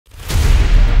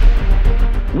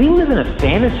We live in a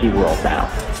fantasy world now.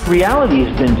 Reality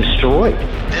has been destroyed.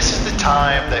 This is the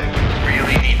time that you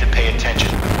really need to pay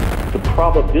attention. The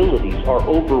probabilities are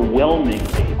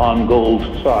overwhelmingly on gold's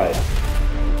side.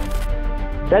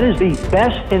 That is the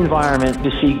best environment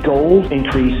to see gold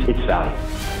increase its value.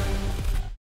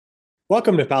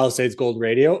 Welcome to Palisade's Gold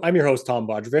Radio. I'm your host, Tom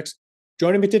Bodrovics.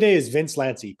 Joining me today is Vince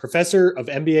Lanci, Professor of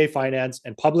MBA Finance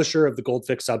and Publisher of the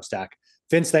Goldfix Substack.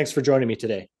 Vince, thanks for joining me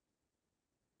today.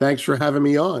 Thanks for having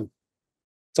me on.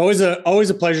 It's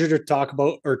always a pleasure to talk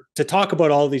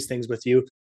about all of these things with you.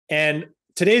 And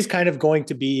today's kind of going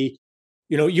to be,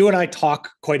 you and I talk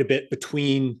quite a bit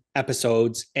between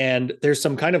episodes, and there's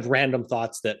some kind of random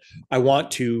thoughts that I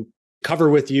want to cover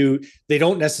with you. They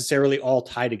don't necessarily all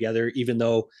tie together, even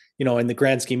though, in the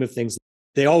grand scheme of things,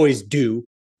 they always do.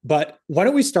 But why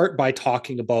don't we start by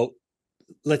talking about,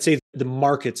 let's say, the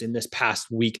markets in this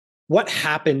past week? What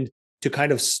happened to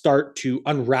kind of start to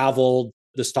unravel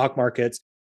the stock markets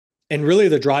and really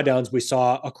the drawdowns we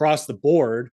saw across the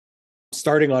board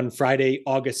starting on Friday,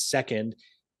 August 2nd?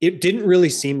 It didn't really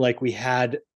seem like we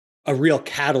had a real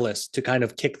catalyst to kind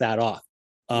of kick that off.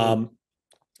 But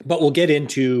we'll get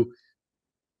into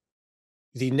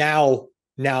the now,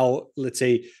 let's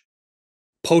say,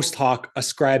 post hoc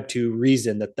ascribed to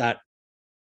reason that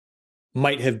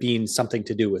might have been something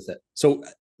to do with it. So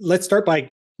let's start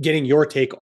by getting your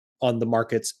take on the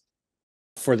markets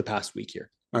for the past week here.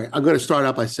 All right, I'm going to start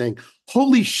out by saying,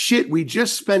 holy shit, we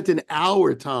just spent an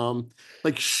hour, Tom,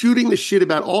 shooting the shit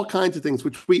about all kinds of things,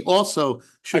 which we also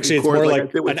should actually record,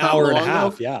 it's more like an hour and a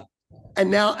half, yeah.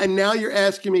 And now you're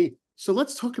asking me, so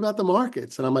let's talk about the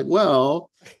markets. And I'm like,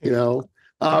 well,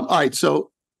 all right,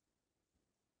 so,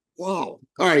 whoa,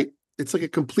 all right, it's like a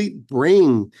complete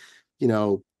brain,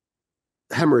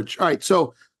 hemorrhage. All right,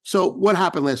 so what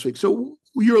happened last week? So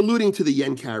you're alluding to the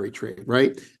yen carry trade,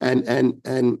 right?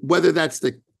 And whether that's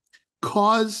the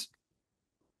cause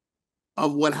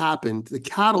of what happened, the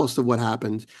catalyst of what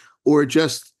happened, or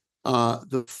just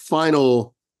the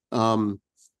final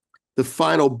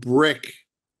brick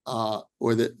or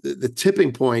the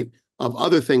tipping point of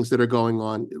other things that are going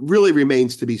on, it really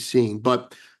remains to be seen.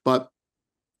 But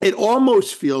it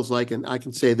almost feels like, and I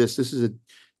can say this is a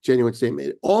genuine statement,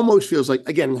 it almost feels like,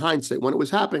 again, in hindsight, when it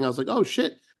was happening, I was like, oh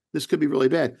shit, this could be really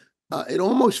bad. It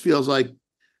almost feels like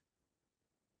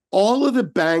all of the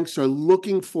banks are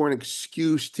looking for an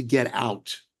excuse to get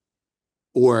out,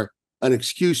 or an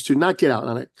excuse to not get out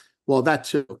on it. Well, that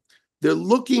too. They're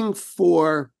looking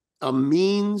for a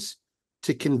means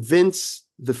to convince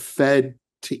the Fed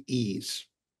to ease.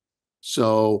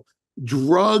 So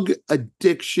drug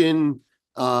addiction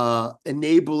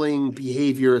enabling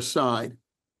behavior aside,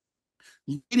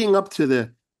 leading up to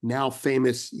the now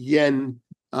famous yen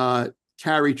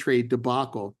carry trade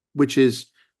debacle, which is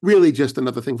really just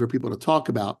another thing for people to talk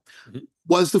about,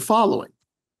 was the following.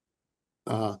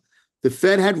 The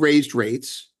Fed had raised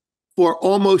rates for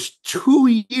almost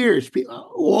 2 years,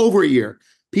 over a year.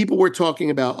 People were talking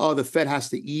about, the Fed has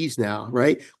to ease now,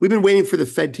 right? We've been waiting for the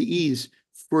Fed to ease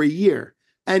for a year.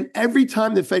 And every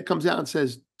time the Fed comes out and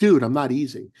says, dude, I'm not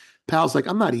easing, Powell's like,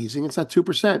 I'm not easing, it's not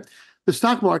 2%. The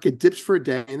stock market dips for a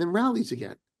day and then rallies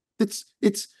again. It's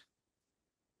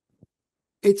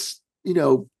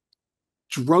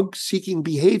drug-seeking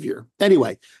behavior.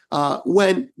 Anyway,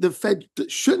 when the Fed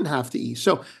shouldn't have to ease.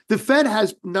 So the Fed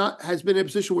has been in a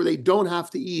position where they don't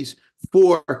have to ease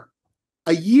for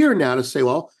a year now to say,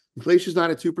 well, inflation's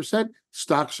not at 2%,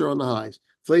 stocks are on the highs.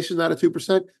 Inflation's not at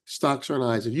 2%, stocks are on the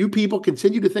highs. If you people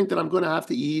continue to think that I'm going to have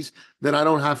to ease, then I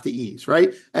don't have to ease,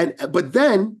 right? But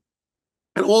then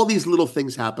all these little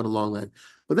things happen along that.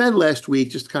 But then last week,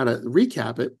 just to kind of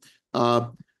recap it,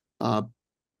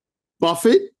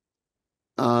 Buffett,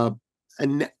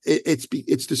 and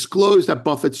it's disclosed that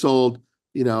Buffett sold,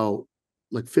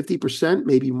 like 50%,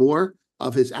 maybe more,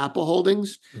 of his Apple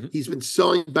holdings. Mm-hmm. He's been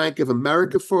selling Bank of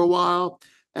America for a while,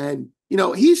 and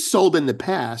he's sold in the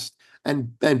past,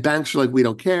 and banks are like, we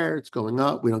don't care, it's going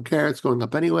up. We don't care, it's going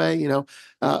up anyway.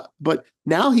 But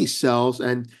now he sells,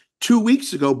 and 2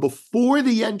 weeks ago, before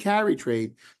the yen carry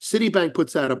trade, Citibank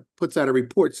puts out a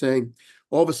report saying,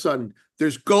 all of a sudden,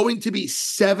 there's going to be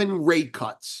 7 rate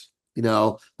cuts,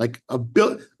 like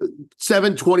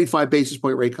 7 25 basis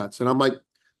point rate cuts. And I'm like,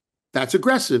 that's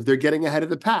aggressive. They're getting ahead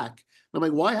of the pack. And I'm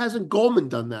like, why hasn't Goldman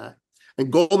done that?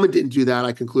 And Goldman didn't do that.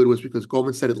 I concluded was because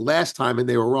Goldman said it last time and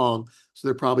they were wrong. So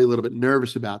they're probably a little bit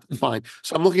nervous about it. Fine.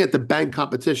 So I'm looking at the bank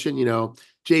competition,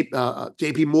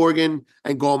 JP Morgan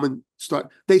and Goldman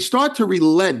start to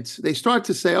relent. They start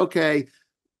to say, okay,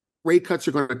 rate cuts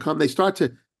are going to come. They start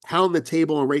to pound the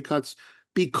table on rate cuts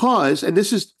because, and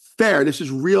this is fair, this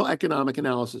is real economic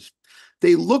analysis.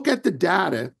 They look at the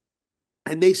data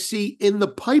and they see in the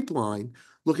pipeline,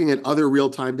 looking at other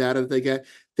real-time data that they get,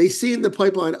 they see in the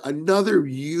pipeline another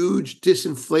huge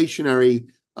disinflationary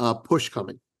push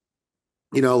coming.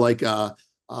 Like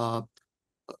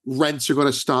rents are going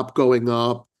to stop going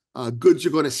up, goods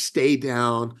are going to stay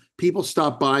down, people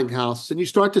stop buying houses, and you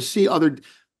start to see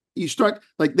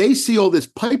they see all this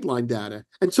pipeline data,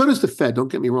 and so does the Fed,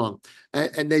 don't get me wrong.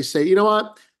 And they say, you know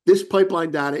what? This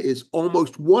pipeline data is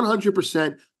almost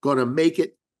 100% going to make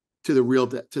it to the real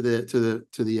to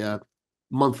the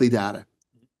monthly data.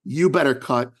 You better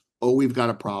cut, or we've got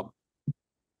a problem.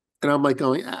 And I'm like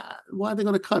going, why are they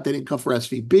going to cut? They didn't cut for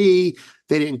SVB.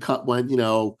 They didn't cut when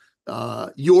Europe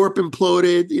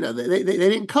imploded. They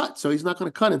didn't cut, so he's not going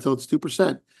to cut until it's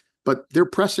 2%. But they're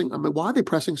pressing. I mean, why are they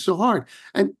pressing so hard?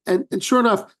 And sure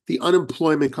enough, the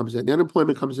unemployment comes in. The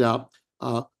unemployment comes out,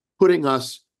 putting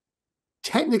us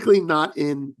technically not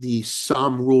in the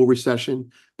sum rule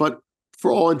recession, but for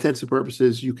all intents and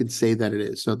purposes, you can say that it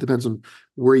is. So it depends on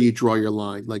where you draw your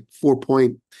line. Like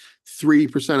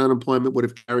 4.3% unemployment would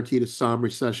have guaranteed a sum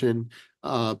recession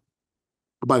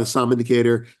by the sum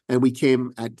indicator, and we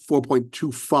came at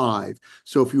 4.25.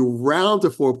 So if you round to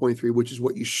 4.3, which is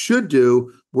what you should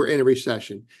do, we're in a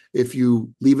recession. If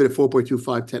you leave it at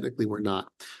 4.25, technically we're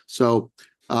not. So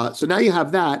now you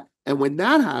have that, and when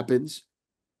that happens,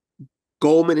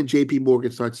 Goldman and JP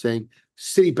Morgan start saying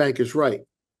Citibank is right.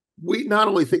 We not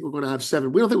only think we're going to have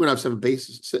seven, we don't think we're going to have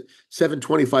seven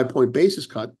 25-point basis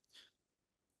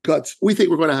cuts. We think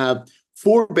we're going to have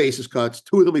 4 basis cuts,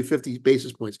 2 of them will be 50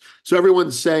 basis points. So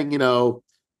everyone's saying,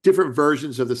 different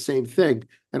versions of the same thing.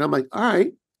 And I'm like, all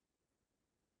right,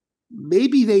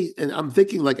 maybe and I'm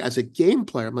thinking like as a game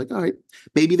player, I'm like, all right,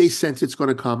 maybe they sense it's going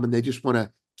to come and they just want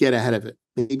to get ahead of it.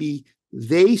 Maybe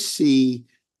they see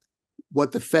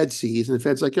what the Fed sees, and the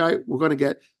Fed's like, all right, we're going to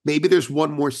get, maybe there's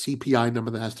one more CPI number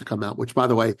that has to come out, which, by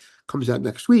the way, comes out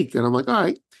next week. And I'm like, all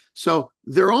right. So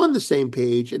they're on the same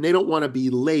page, and they don't want to be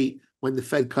late when the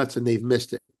Fed cuts and they've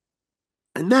missed it.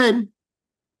 And then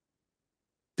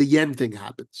the yen thing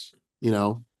happens,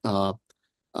 yen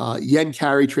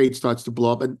carry trade starts to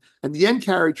blow up. And the yen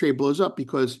carry trade blows up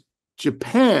because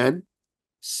Japan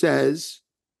says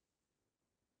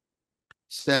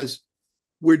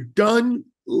we're done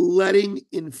letting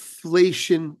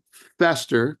inflation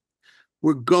fester.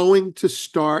 We're going to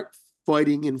start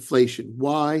fighting inflation.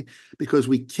 Why? Because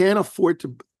we can't afford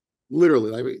to,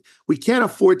 we can't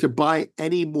afford to buy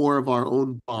any more of our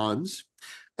own bonds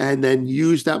and then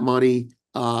use that money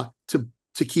to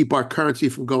keep our currency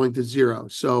from going to zero.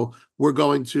 So we're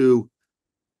going to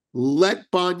let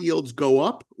bond yields go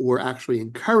up, or actually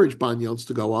encourage bond yields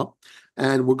to go up,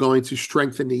 and we're going to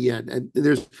strengthen the yen. And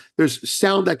there's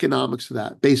sound economics to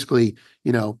that. Basically,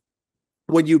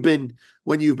 when you've been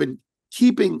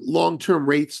keeping long-term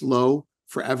rates low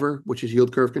forever, which is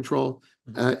yield curve control,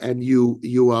 and you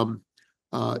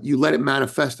let it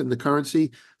manifest in the currency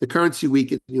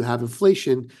weakens, you have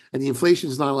inflation, and the inflation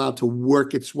is not allowed to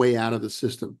work its way out of the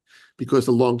system because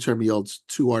the long-term yield's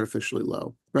too artificially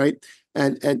low, right?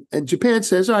 And Japan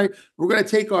says, all right, we're going to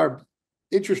take our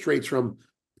interest rates from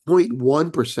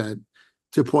 0.1%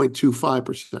 to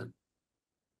 0.25%.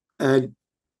 And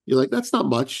you're like, that's not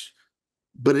much,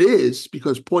 but it is,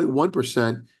 because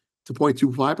 0.1% to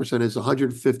 0.25% is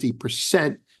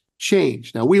 150%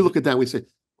 change. Now we look at that, we say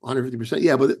 150%,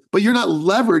 yeah, but you're not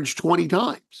leveraged 20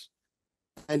 times.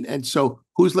 And so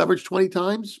who's leveraged 20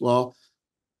 times? Well,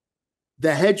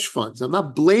 the hedge funds. I'm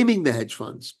not blaming the hedge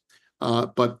funds,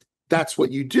 but that's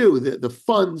what you do. The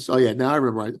funds. Oh yeah, now I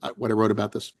remember what I wrote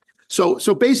about this.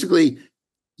 So basically,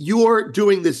 you're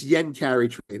doing this yen carry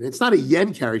trade. It's not a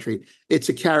yen carry trade. It's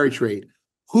a carry trade.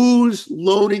 Who's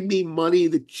loaning me money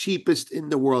the cheapest in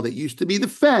the world? It used to be the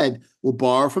Fed. We'll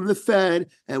borrow from the Fed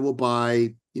and we'll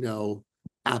buy,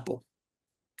 Apple.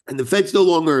 And the Fed's no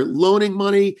longer loaning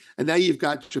money. And now you've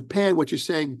got Japan, which is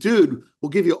saying, dude, we'll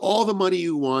give you all the money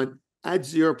you want at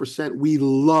 0%. We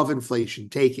love inflation.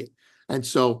 Take it. And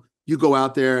so you go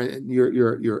out there and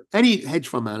you're any hedge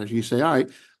fund manager, you say, all right,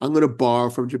 I'm going to borrow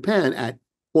from Japan at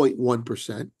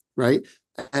 0.1%, right?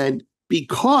 And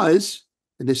because,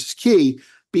 and this is key,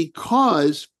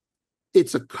 because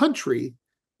it's a country,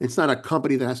 it's not a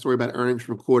company that has to worry about earnings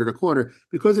from quarter to quarter,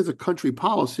 because it's a country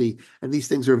policy and these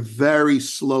things are very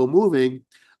slow moving,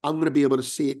 I'm going to be able to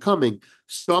see it coming.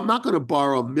 So I'm not going to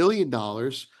borrow $1 million.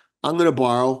 I'm going to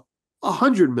borrow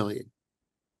 100 million,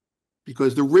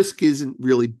 because the risk isn't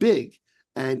really big.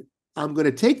 And I'm going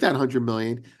to take that 100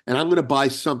 million and I'm going to buy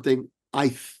something I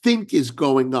think is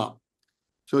going up.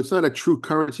 So it's not a true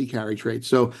currency carry trade.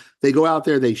 So they go out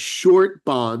there, they short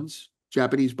bonds,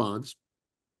 Japanese bonds,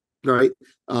 right?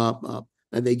 And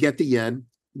they get the yen,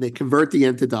 and they convert the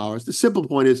yen to dollars. The simple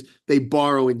point is they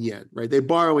borrow in yen, right? They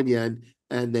borrow in yen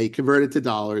and they convert it to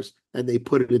dollars and they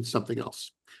put it in something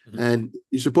else. Mm-hmm. And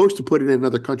you're supposed to put it in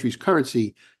another country's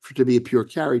currency for it to be a pure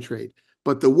carry trade.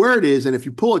 But the word is, and if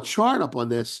you pull a chart up on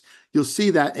this, you'll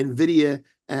see that NVIDIA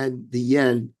and the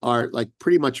yen are like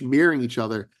pretty much mirroring each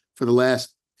other for the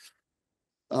last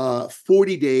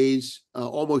 40 days,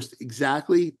 almost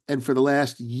exactly. And for the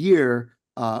last year,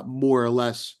 more or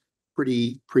less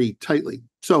pretty tightly.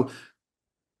 So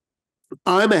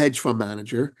I'm a hedge fund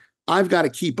manager. I've got to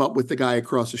keep up with the guy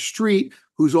across the street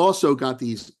who's also got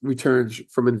these returns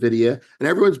from NVIDIA, and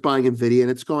everyone's buying NVIDIA,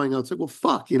 and it's going out. It's like, well,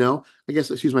 fuck, I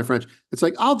guess, excuse my French. It's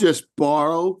like, I'll just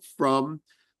borrow from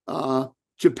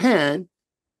Japan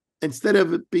instead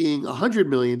of it being $100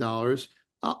 million.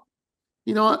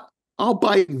 You know what? I'll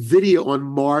buy NVIDIA on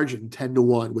margin 10 to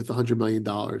 1 with $100 million.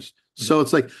 So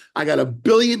it's like, I got $1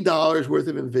 billion worth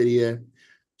of NVIDIA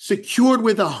secured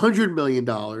with $100 million,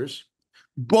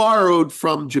 borrowed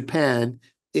from Japan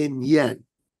in yen.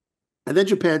 And then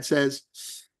Japan says,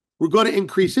 we're going to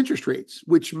increase interest rates,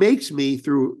 which makes me,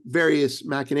 through various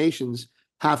machinations,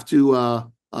 have to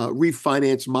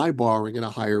refinance my borrowing at a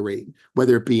higher rate,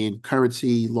 whether it be in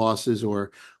currency losses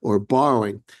or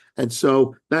borrowing. And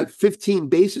so that 15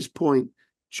 basis point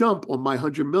jump on my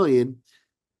 100 million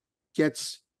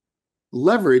gets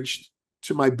leveraged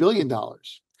to my $1 billion.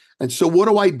 And so what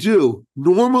do I do?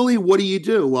 Normally, what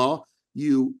do? Well,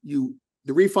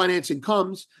 the refinancing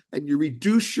comes and you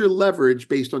reduce your leverage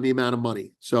based on the amount of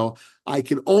money. So I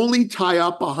can only tie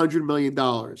up $100 million.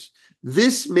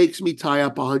 This makes me tie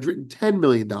up $110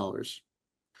 million.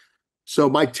 So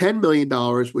my $10 million,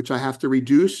 which I have to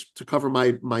reduce to cover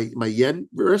my yen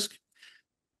risk,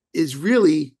 is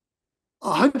really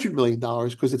 $100 million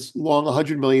because it's long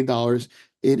 $100 million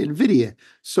in NVIDIA.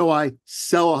 So I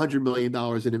sell $100 million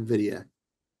in NVIDIA.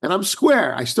 And I'm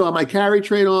square. I still have my carry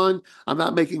trade on. I'm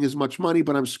not making as much money,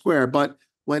 but I'm square. But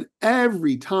when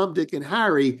every Tom, Dick, and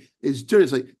Harry is doing it,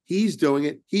 it's like, he's doing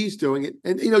it.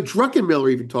 And,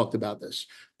 Druckenmiller even talked about this.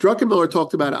 Druckenmiller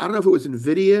talked about it. I don't know if it was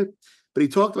NVIDIA, but he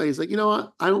talked about it. He's like, you know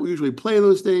what? I don't usually play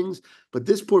those things, but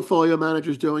this portfolio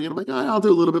manager's doing it. I'm like, I'll do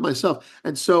a little bit myself.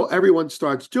 And so everyone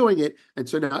starts doing it. And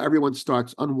so now everyone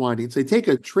starts unwinding. So they take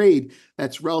a trade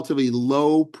that's relatively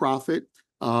low profit,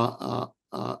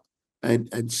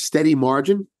 and steady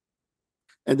margin,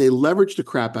 and they leverage the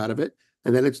crap out of it,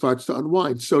 and then it starts to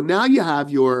unwind. So now you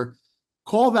have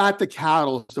call that the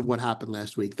catalyst of what happened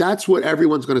last week. That's what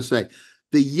everyone's going to say.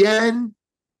 The yen,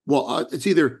 it's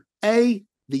either A,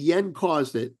 the yen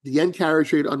caused it, the yen carry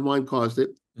trade unwind caused it,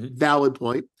 valid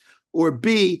point, or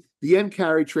B, the yen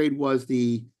carry trade was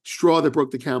the straw that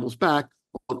broke the camel's back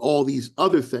on all these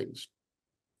other things.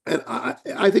 And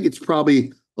I think it's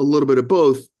probably a little bit of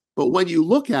both. But when you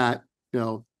look at,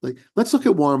 let's look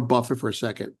at Warren Buffett for a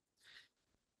second.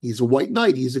 He's a white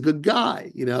knight. He's a good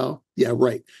guy, Yeah,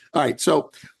 right. All right.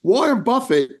 So Warren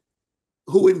Buffett,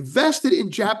 who invested in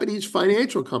Japanese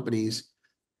financial companies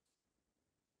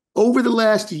over the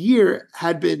last year,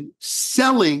 had been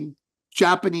selling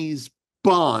Japanese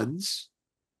bonds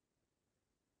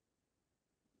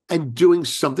and doing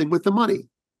something with the money,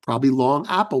 probably long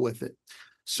Apple with it.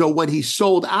 So when he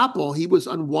sold Apple, he was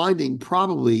unwinding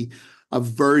probably a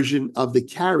version of the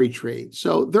carry trade.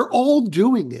 So they're all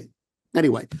doing it.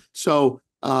 Anyway, so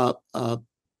but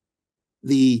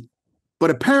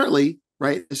apparently,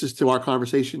 right, this is to our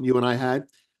conversation you and I had,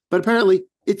 but apparently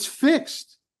it's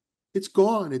fixed. It's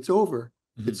gone. It's over.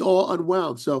 Mm-hmm. It's all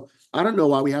unwound. So I don't know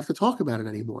why we have to talk about it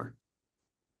anymore.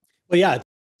 Well, yeah,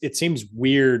 it seems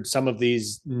weird, some of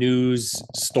these news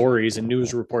stories and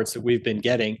news reports that we've been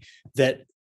getting that,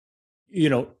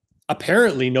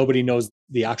 apparently nobody knows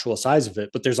the actual size of it,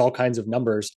 but there's all kinds of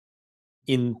numbers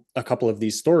in a couple of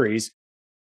these stories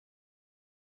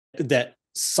that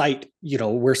cite,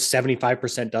 we're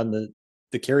 75% done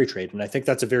the carry trade. And I think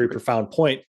that's a very profound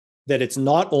point, that it's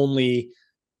not only,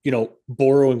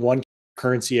 borrowing one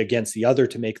currency against the other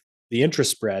to make the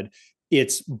interest spread,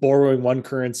 it's borrowing one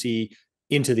currency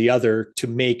into the other to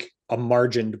make a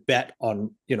margined bet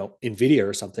on, NVIDIA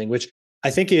or something, which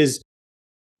I think is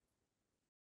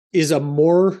a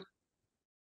more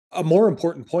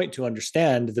important point to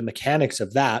understand the mechanics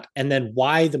of that, and then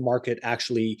why the market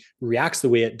actually reacts the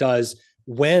way it does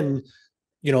when,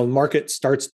 the market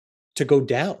starts to go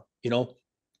down.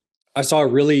 I saw a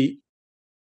really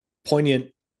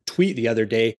poignant tweet the other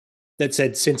day that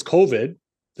said, since COVID,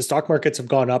 the stock markets have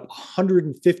gone up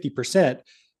 150%.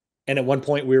 And at one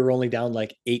point we were only down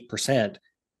like 8%.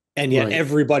 And yet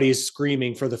everybody is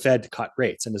screaming for the Fed to cut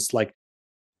rates. And it's like,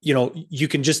 you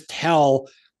can just tell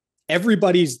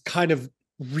everybody's kind of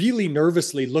really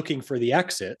nervously looking for the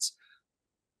exits.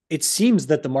 It seems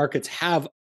that the markets have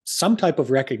some type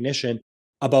of recognition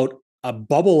about a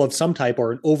bubble of some type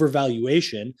or an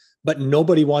overvaluation, but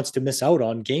nobody wants to miss out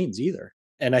on gains either.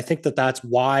 And I think that that's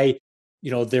why,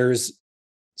 there's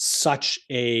such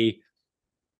a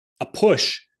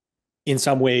push in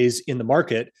some ways in the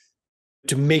market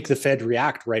to make the Fed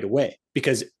react right away,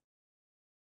 because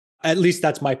at least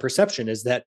that's my perception, is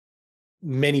that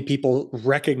many people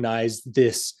recognize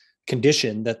this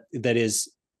condition that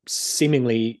is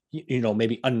seemingly,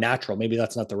 maybe unnatural. Maybe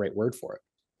that's not the right word for it.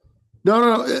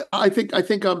 No. I think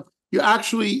you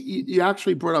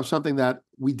actually brought up something that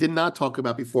we did not talk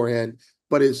about beforehand,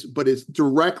 but is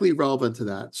directly relevant to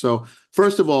that. So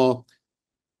first of all,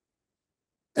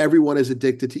 everyone is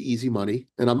addicted to easy money,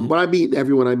 and when I mean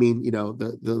everyone, I mean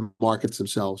the markets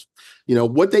themselves.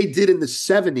 What they did in the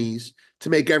 70s to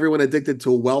make everyone addicted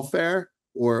to welfare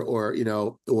or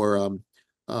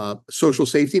social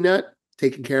safety net,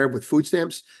 taken care of with food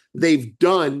stamps, they've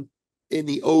done in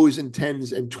the O's and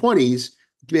 10s and 20s,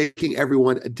 making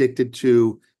everyone addicted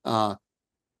to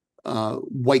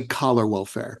white collar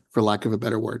welfare, for lack of a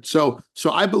better word. So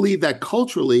I believe that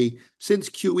culturally, since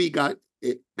QE got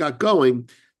going,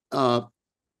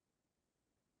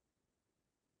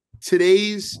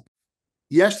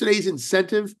 yesterday's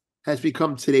incentive has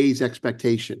become today's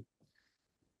expectation.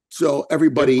 So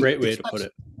everybody, great way to put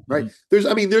it, right?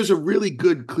 There's a really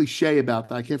good cliche about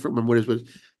that. I can't remember what it is, but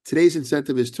today's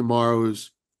incentive is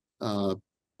tomorrow's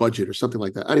budget or something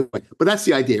like that. Anyway, but that's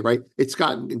the idea, right? It's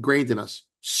gotten ingrained in us.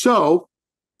 So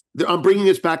I'm bringing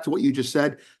this back to what you just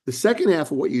said. The second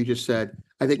half of what you just said,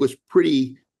 I think, was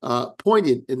pretty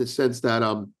poignant in the sense that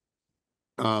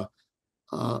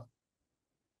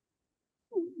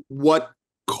what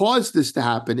caused this to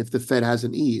happen if the Fed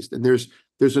hasn't eased, and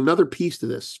there's another piece to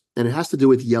this, and it has to do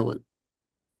with Yellen,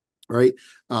 right?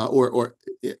 Or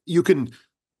you can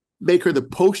make her the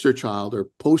poster child or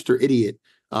poster idiot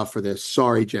for this.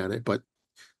 Sorry, Janet, but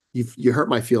you hurt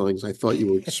my feelings. I thought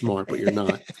you were smart, but you're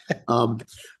not.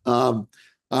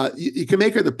 You can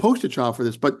make her the poster child for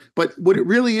this, but what it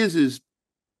really is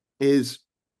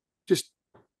just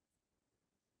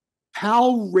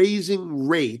Powell raising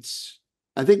rates.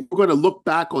 I think we're going to look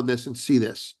back on this and see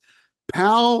this.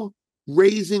 Powell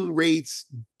raising rates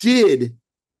did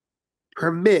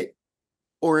permit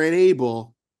or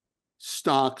enable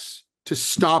stocks to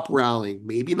stop rallying.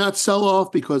 Maybe not sell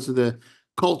off because of the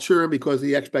culture and because of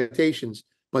the expectations,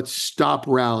 but stop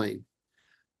rallying.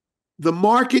 The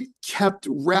market kept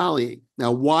rallying.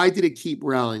 Now, why did it keep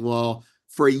rallying? Well,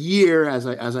 for a year, as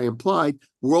I implied,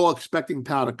 we're all expecting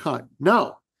Powell to cut.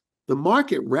 No, the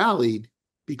market rallied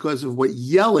because of what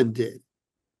Yellen did.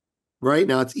 Right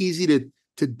now, it's easy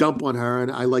to dump on her,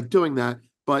 and I like doing that.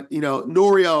 But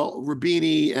Nouriel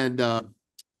Roubini and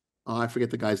I forget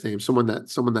the guy's name. Someone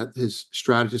that his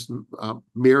strategist,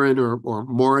 Miran or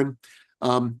Morin,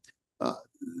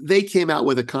 they came out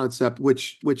with a concept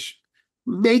which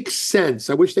makes sense.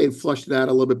 I wish they had flushed it out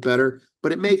a little bit better,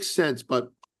 but it makes sense.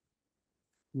 But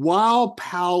while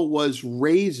Powell was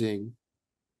raising,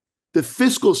 the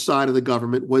fiscal side of the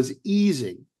government was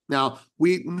easing. Now,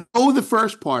 we know the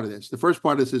first part of this. The first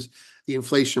part of this is the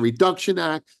Inflation Reduction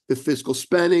Act, the fiscal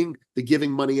spending, the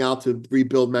giving money out to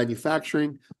rebuild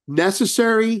manufacturing.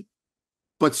 Necessary,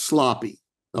 but sloppy.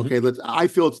 Okay, I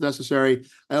feel it's necessary.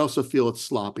 I also feel it's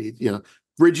sloppy.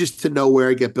 Bridges to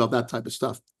nowhere get built, that type of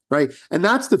stuff, right? And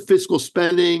that's the fiscal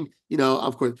spending.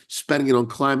 Of course, spending it on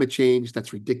climate change,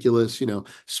 that's ridiculous.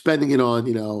 Spending it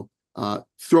on,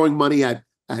 throwing money at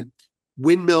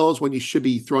windmills when you should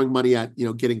be throwing money at,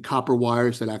 getting copper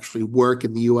wires that actually work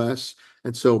in the U.S.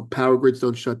 And so power grids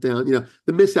don't shut down. The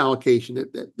misallocation,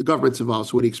 the government's involved.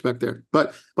 So what do you expect there?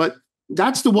 But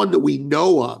that's the one that we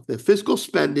know of. The fiscal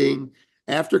spending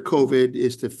after COVID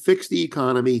is to fix the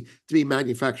economy, to be a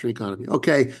manufacturing economy.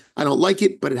 Okay, I don't like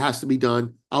it, but it has to be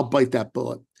done. I'll bite that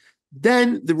bullet.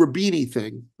 Then the Roubini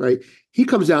thing, right? He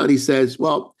comes out and he says,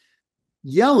 well,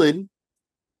 Yellen,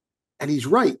 and he's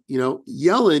right,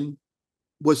 Yellen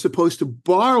was supposed to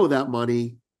borrow that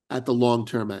money at the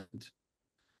long-term end.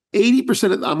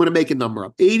 80% I'm going to make a number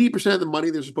up. 80% of the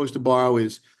money they're supposed to borrow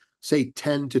is, say,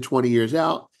 10 to 20 years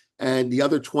out. And the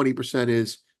other 20%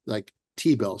 is like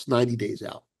T-bills, 90 days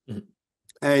out. Mm-hmm.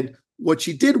 And what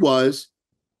she did was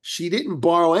she didn't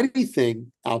borrow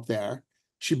anything out there.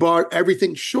 She borrowed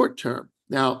everything short-term.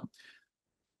 Now,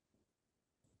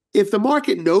 if the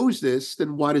market knows this,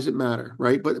 then why does it matter,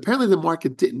 right? But apparently the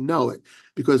market didn't know it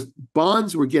because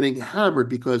bonds were getting hammered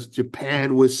because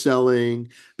Japan was selling,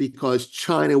 because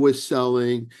China was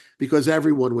selling, because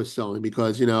everyone was selling,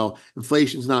 because,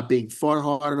 inflation's not being fought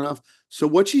hard enough. So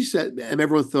what she said, and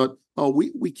everyone thought, oh,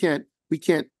 we can't,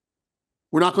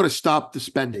 we're not going to stop the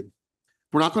spending.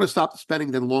 We're not going to stop the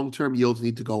spending, then long-term yields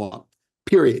need to go up,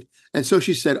 period. And so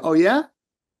she said, oh yeah?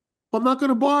 Well, I'm not going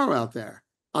to borrow out there.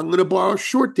 I'm going to borrow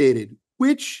short-dated,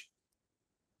 which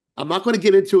I'm not going to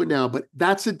get into it now, but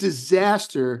that's a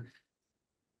disaster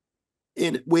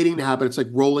in waiting to happen. It's like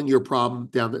rolling your problem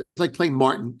down. It's like playing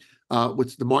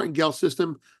what's the martingale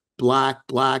system? Black,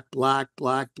 black, black,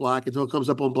 black, black, until it comes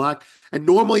up on black. And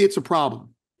normally it's a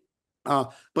problem.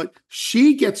 But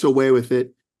she gets away with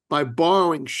it by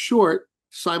borrowing short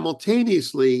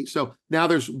simultaneously. So now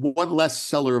there's one less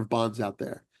seller of bonds out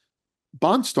there.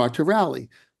 Bonds start to rally.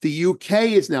 The UK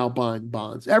is now buying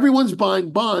bonds. Everyone's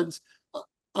buying bonds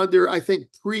under, I think,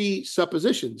 three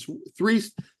suppositions.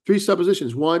 Three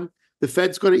suppositions. One, the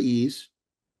Fed's going to ease.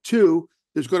 Two,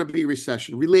 there's going to be a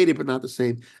recession, related but not the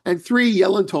same. And three,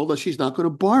 Yellen told us she's not going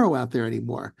to borrow out there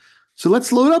anymore. So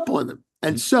let's load up on them.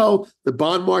 And so the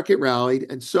bond market rallied.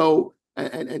 And so,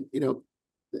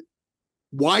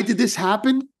 why did this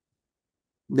happen?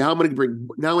 Now I'm going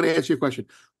to answer your question.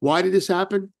 Why did this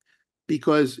happen?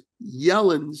 Because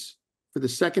Yellen's, for the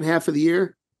second half of the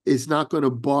year, is not going to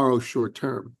borrow short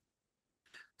term.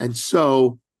 And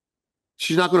so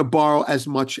she's not going to borrow as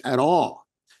much at all.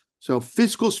 So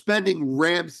fiscal spending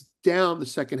ramps down the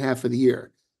second half of the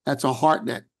year. That's a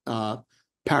Hartnett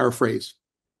paraphrase.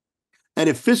 And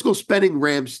if fiscal spending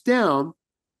ramps down,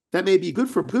 that may be good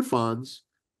for good funds,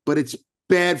 but it's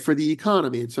bad for the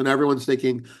economy. And so now everyone's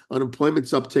thinking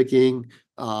unemployment's upticking,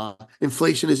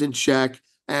 inflation is in check,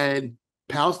 and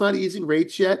Powell's not easing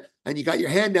rates yet. And you got your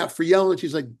hand out for Yellen, and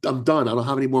she's like, I'm done. I don't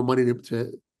have any more money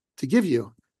to give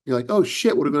you. You're like, oh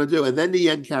shit, what are we going to do? And then the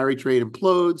yen carry trade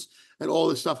implodes and all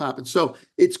this stuff happens. So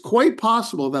it's quite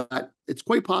possible that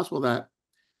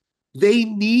they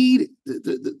need,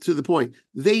 to the point,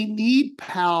 they need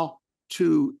Powell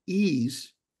to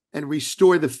ease and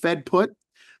restore the Fed put,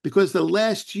 because the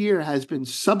last year has been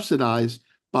subsidized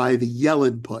by the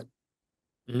Yellen put.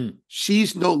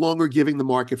 She's no longer giving the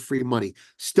market free money.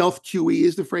 Stealth QE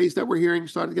is the phrase that we're hearing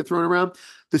starting to get thrown around.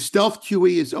 The stealth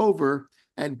QE is over,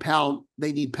 and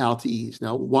they need Powell to ease.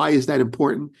 Now, why is that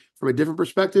important from a different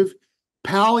perspective?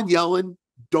 Powell and Yellen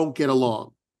don't get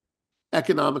along.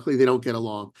 Economically, they don't get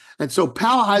along. And so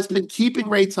Powell has been keeping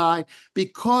rates high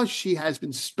because she has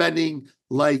been spending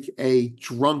like a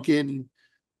drunken,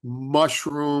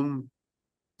 mushroom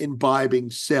imbibing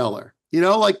sailor.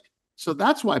 So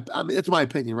that's why, it's my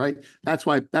opinion, right? That's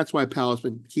why Powell has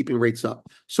been keeping rates up.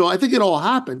 So I think it all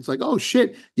happens like, oh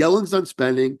shit, Yellen's done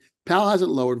spending, Powell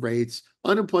hasn't lowered rates,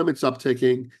 unemployment's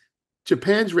upticking,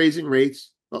 Japan's raising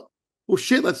rates. Well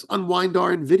shit, let's unwind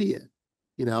our NVIDIA,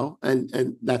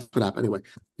 and that's what happened. Anyway,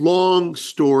 long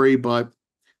story, but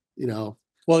well,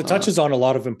 it touches on a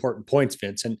lot of important points,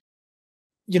 Vince. And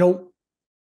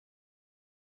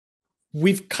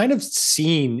we've kind of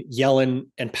seen Yellen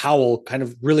and Powell kind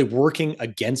of really working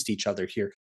against each other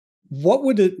here. What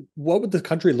would the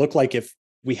country look like if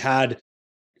we had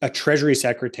a Treasury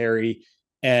secretary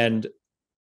and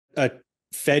a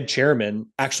Fed chairman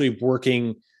actually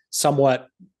working somewhat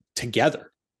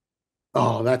together?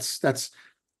 Oh, that's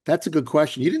a good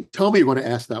question. You didn't tell me you want to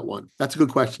ask that one. That's a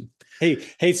good question.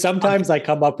 Hey, sometimes I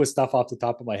come up with stuff off the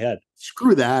top of my head.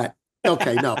 Screw that.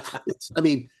 Okay, no.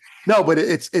 No, but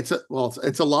it's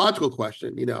a logical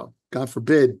question, God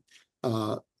forbid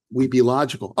we be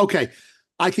logical. Okay,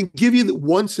 I can give you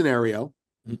one scenario,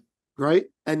 right?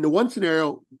 And the one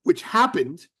scenario which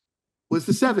happened was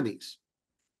the 70s.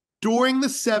 During the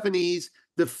 70s,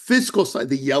 the fiscal side,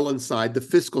 the Yellen side, the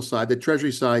fiscal side, the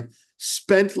Treasury side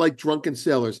spent like drunken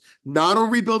sailors, not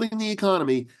on rebuilding the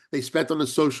economy. They spent on the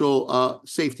social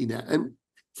safety net, and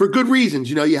for good reasons.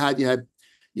 You had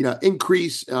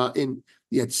increase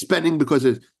you had spending because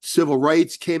of civil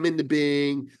rights came into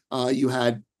being. You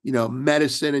had,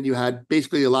 medicine, and you had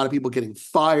basically a lot of people getting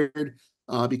fired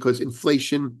because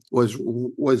inflation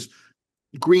was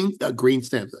green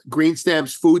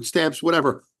stamps, food stamps,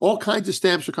 whatever. All kinds of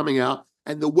stamps are coming out,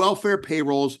 and the welfare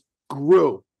payrolls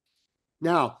grew.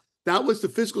 Now, that was the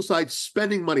fiscal side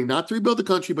spending money, not to rebuild the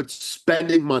country, but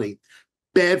spending money.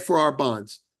 Bad for our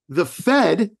bonds. The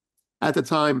Fed at the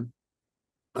time,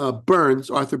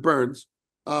 Arthur Burns,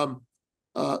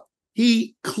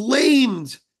 he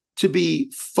claimed to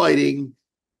be fighting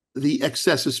the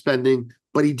excessive spending,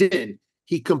 but he didn't.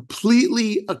 He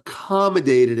completely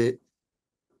accommodated it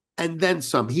and then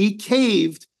some. He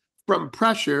caved from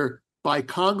pressure by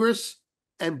Congress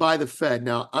and by the Fed.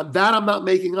 Now, that I'm not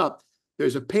making up.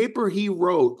 There's a paper he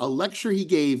wrote, a lecture he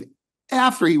gave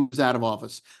after he was out of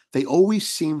office. They always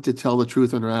seem to tell the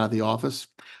truth when they're out of the office,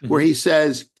 where he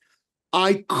says,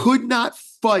 I could not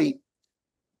fight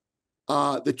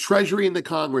the Treasury and the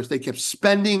Congress. They kept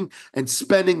spending and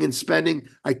spending and spending.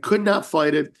 I could not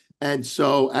fight it. And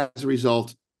so as a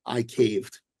result, I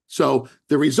caved. So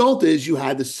the result is you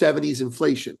had the 70s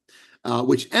inflation,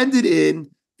 which ended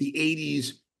in the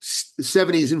 80s,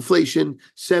 70s inflation,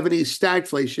 70s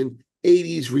stagflation,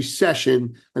 80s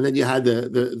recession, and then you had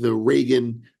the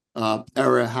Reagan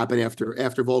era happen after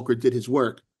Volcker did his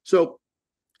work. So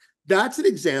that's an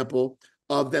example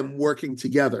of them working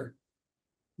together,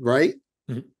 right?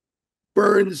 Mm-hmm.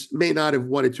 Burns may not have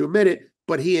wanted to admit it,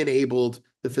 but he enabled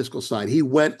the fiscal side. He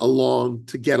went along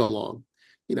to get along,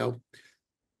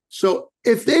 So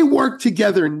if they work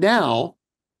together now,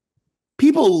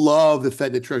 people love the Fed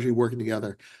and the Treasury working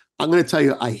together. I'm going to tell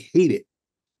you, I hate it.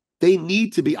 They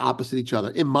need to be opposite each other,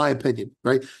 in my opinion,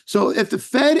 right? So if the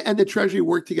Fed and the Treasury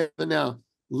work together now,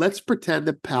 let's pretend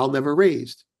that Powell never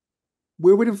raised.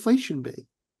 Where would inflation be?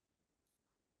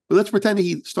 Well, let's pretend that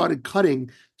he started cutting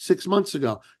 6 months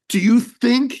ago. Do you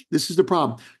think, this is the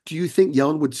problem, do you think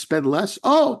Yellen would spend less?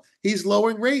 Oh, he's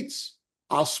lowering rates.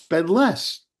 I'll spend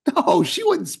less. No, she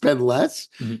wouldn't spend less.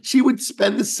 Mm-hmm. She would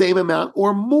spend the same amount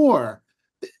or more.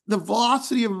 The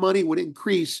velocity of money would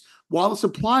increase while the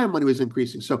supply of money was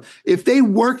increasing. So if they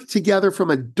worked together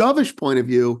from a dovish point of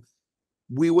view,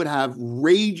 we would have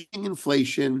raging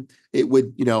inflation.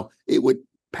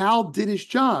 Powell did his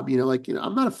job.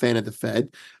 I'm not a fan of the Fed,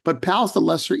 but Powell's the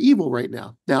lesser evil right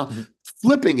now. Now,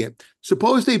 flipping it,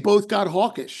 suppose they both got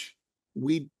hawkish.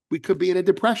 We could be in a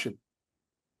depression.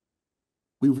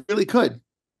 We really could.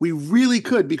 We really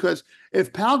could, because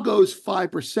if Powell goes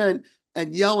 5%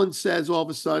 and Yellen says all of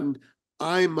a sudden,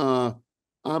 I'm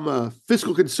a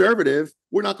fiscal conservative,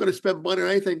 we're not going to spend money on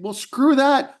anything. Well, screw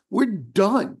that. We're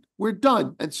done. We're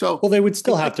done. And so, well, they would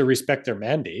still have to respect their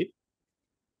mandate.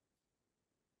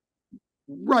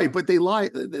 Right, but they lie.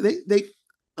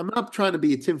 I'm not trying to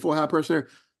be a tinfoil hat person here,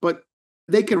 but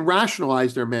they can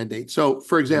rationalize their mandate. So,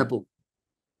 for example,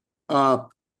 the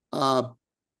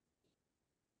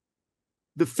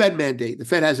Fed mandate. The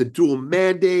Fed has a dual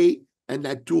mandate, and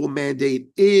that dual mandate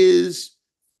is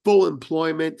full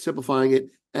employment, simplifying it,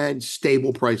 and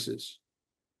stable prices,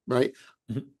 right?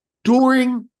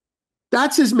 Mm-hmm.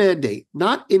 That's his mandate,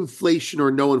 not inflation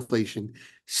or no inflation,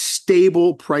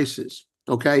 stable prices.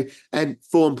 Okay, and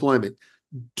full employment.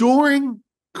 During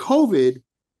COVID,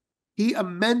 he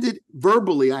amended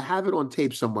verbally. I have it on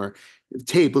tape somewhere.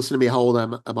 Listen to me. How old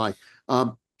am I?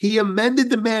 He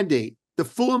amended the mandate. The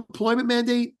full employment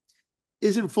mandate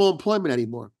isn't full employment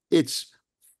anymore. It's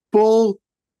full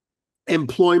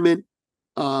employment,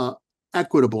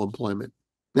 equitable employment.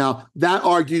 Now, that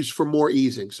argues for more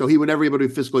easing. So he would never be able to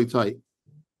be fiscally tight.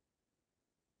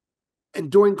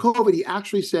 And during COVID, he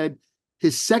actually said,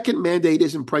 his second mandate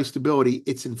isn't price stability,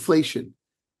 it's inflation.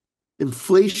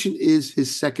 Inflation is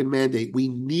his second mandate. We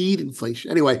need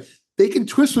inflation. Anyway, they can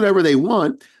twist whatever they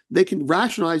want. They can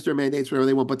rationalize their mandates whatever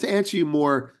they want. But to answer you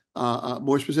more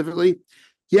specifically,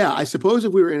 yeah, I suppose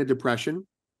if we were in a depression,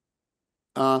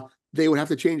 they would have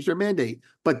to change their mandate.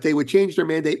 But they would change their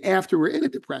mandate after we're in a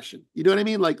depression. You know what I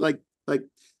mean? Like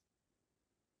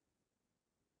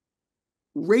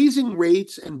raising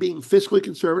rates and being fiscally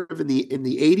conservative in the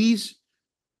 80s.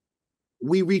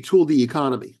 We retooled the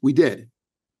economy. We did.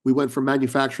 We went from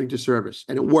manufacturing to service,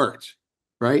 and it worked,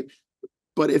 right?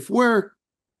 But if we're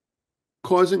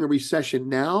causing a recession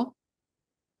now,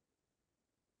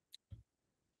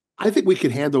 I think we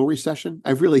can handle a recession.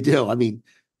 I really do. I mean,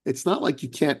 it's not like you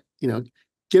can't,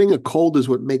 getting a cold is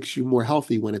what makes you more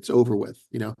healthy when it's over with.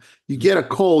 You get a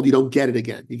cold, you don't get it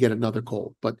again. You get another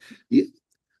cold. But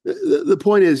the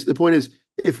point is,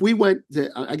 if we went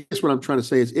to, I guess what I'm trying to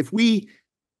say is,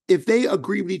 if they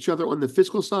agree with each other on the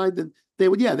fiscal side, then they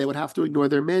would have to ignore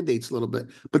their mandates a little bit.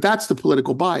 But that's the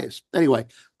political bias. Anyway,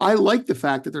 I like the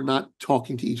fact that they're not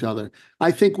talking to each other.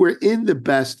 I think we're in the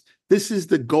best. This is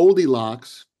the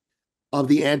Goldilocks of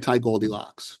the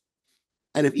anti-Goldilocks.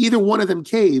 And if either one of them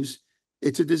caves,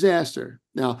 it's a disaster.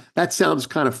 Now, that sounds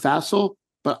kind of facile,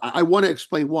 but I want to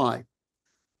explain why.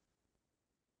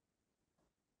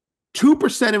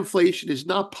 2% inflation is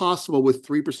not possible with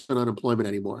 3% unemployment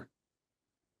anymore.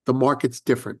 The market's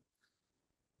different.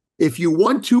 If you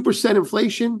want 2%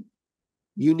 inflation,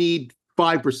 you need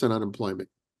 5% unemployment.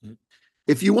 Mm-hmm.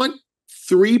 If you want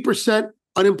 3%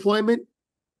 unemployment,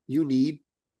 you need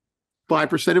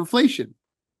 5% inflation.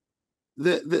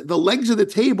 The legs of the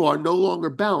table are no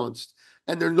longer balanced.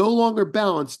 And they're no longer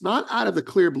balanced, not out of the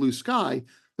clear blue sky.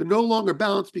 They're no longer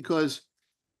balanced because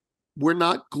we're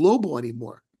not global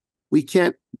anymore. We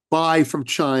can't buy from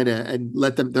China and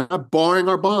let them, they're not borrowing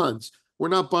our bonds. We're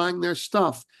not buying their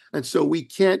stuff. And so we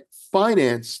can't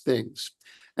finance things.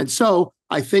 And so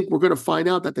I think we're going to find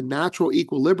out that the natural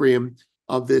equilibrium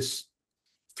of this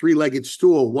three-legged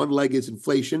stool, one leg is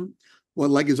inflation,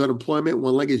 one leg is unemployment,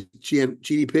 one leg is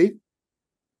GDP,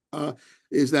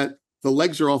 is that the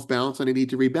legs are off balance and they need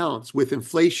to rebalance. With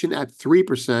inflation at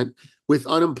 3%, with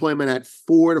unemployment at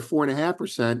 4 to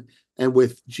 4.5%, and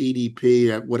with GDP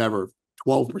at whatever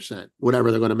 12%, whatever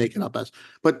they're going to make it up as.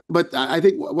 But I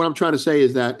think what I'm trying to say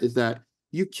is that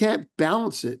you can't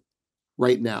balance it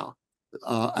right now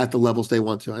at the levels they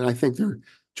want to, and I think they're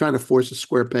trying to force a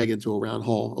square peg into a round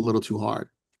hole a little too hard.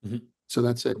 Mm-hmm. So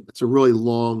that's it. It's a really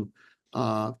long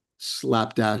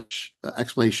slapdash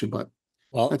explanation, but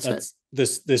that's it.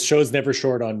 This show's never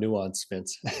short on nuance,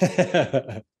 Vince.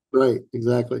 Right,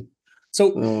 exactly.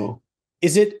 So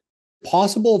is it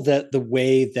possible that the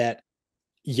way that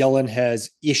Yellen has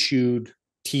issued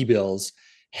T-bills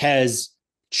has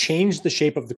changed the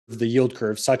shape of the yield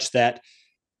curve such that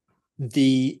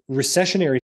the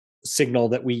recessionary signal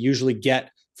that we usually get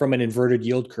from an inverted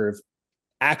yield curve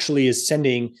actually is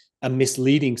sending a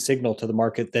misleading signal to the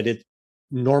market that it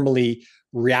normally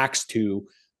reacts to,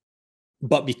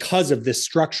 but because of this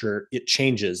structure, it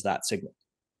changes that signal?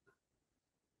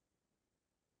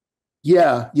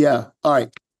 Yeah. All right.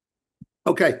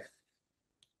 Okay.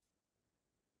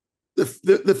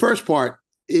 The first part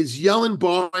is Yellen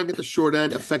borrowing at the short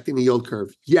end affecting the yield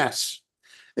curve. Yes,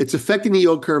 it's affecting the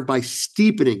yield curve by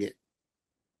steepening it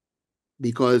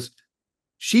because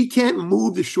she can't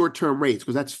move the short-term rates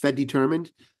because that's Fed determined.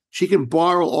 She can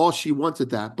borrow all she wants at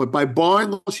that, but by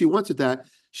borrowing all she wants at that,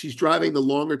 she's driving the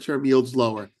longer-term yields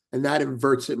lower, and that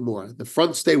inverts it more. The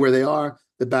fronts stay where they are,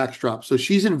 the backs drop. So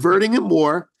she's inverting it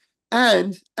more,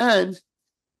 and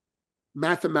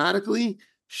mathematically,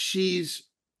 she's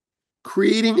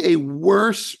creating a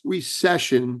worse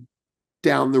recession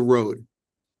down the road.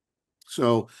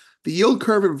 So the yield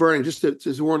curve inverting, just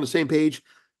so we're on the same page,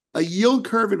 a yield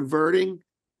curve inverting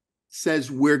says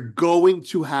we're going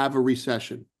to have a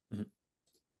recession. Mm-hmm.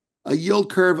 A yield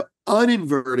curve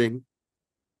uninverting,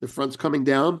 the front's coming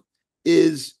down,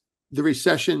 is the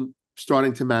recession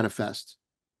starting to manifest.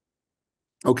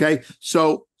 Okay,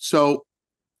 so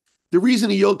the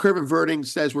reason a yield curve inverting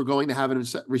says we're going to have a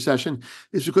recession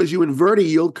is because you invert a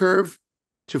yield curve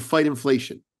to fight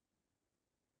inflation.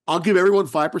 I'll give everyone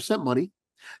 5% money.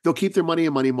 They'll keep their money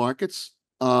in money markets,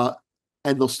 and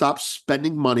they'll stop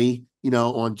spending money,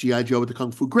 on G.I. Joe with the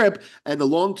Kung Fu grip. And the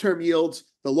long-term yields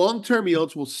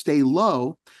will stay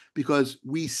low because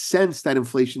we sense that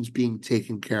inflation's being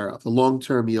taken care of. The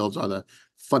long-term yields are the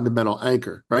fundamental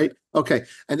anchor, right? Okay.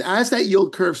 And as that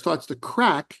yield curve starts to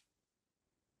crack,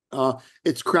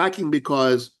 it's cracking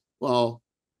because, the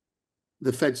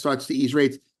Fed starts to ease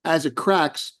rates. As it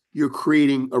cracks, you're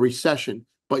creating a recession,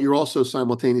 but you're also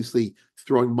simultaneously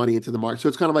throwing money into the market. So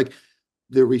it's kind of like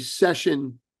the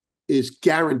recession is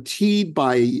guaranteed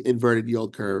by inverted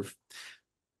yield curve,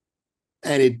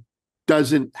 and it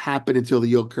doesn't happen until the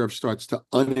yield curve starts to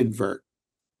uninvert.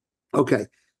 Okay,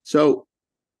 so,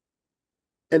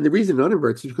 and the reason it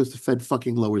uninverts is because the Fed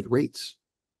fucking lowered rates.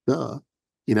 Duh.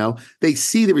 They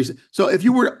see the reason. So if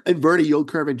you were to invert a yield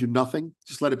curve and do nothing,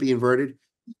 just let it be inverted,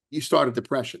 you start a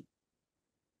depression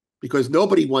because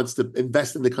nobody wants to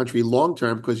invest in the country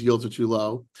long-term because yields are too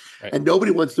low. Right. And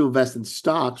nobody wants to invest in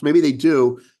stocks. Maybe they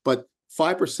do, but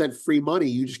 5% free money,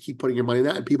 you just keep putting your money in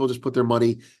that and people just put their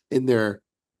money in their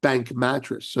bank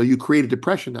mattress. So you create a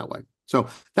depression that way. So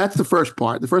that's the first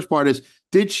part. The first part is,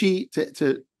 did she,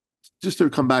 just to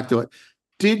come back to it,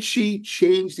 did she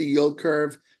change the yield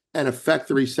curve and affect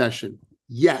the recession?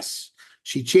 Yes,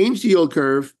 she changed the yield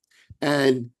curve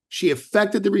and she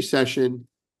affected the recession.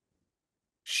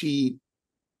 It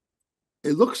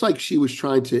looks like she was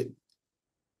trying to,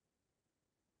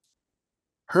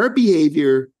 her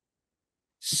behavior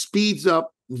speeds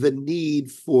up the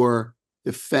need for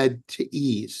the Fed to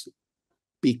ease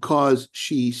because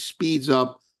she speeds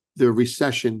up the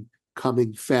recession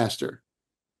coming faster.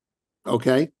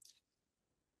 Okay?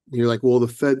 And you're like, well,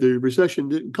 the recession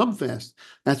didn't come fast.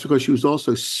 That's because she was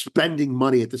also spending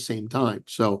money at the same time.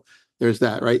 So there's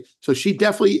that, right? So she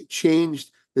definitely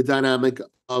changed the dynamic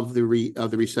of the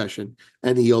recession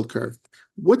and the yield curve.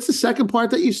 What's the second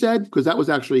part that you said? Because that was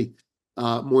actually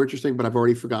more interesting, but I've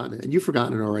already forgotten it, and you've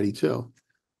forgotten it already too.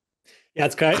 Yeah,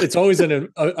 it's always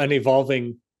an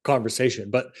evolving conversation.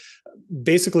 But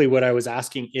basically, what I was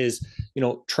asking is,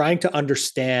 trying to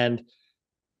understand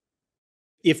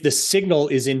if the signal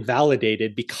is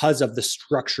invalidated because of the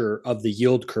structure of the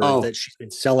yield curve that she's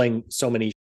been selling so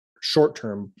many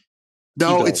short-term No,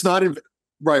 T-bills. it's not.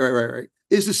 Right.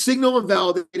 Is the signal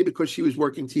invalidated because she was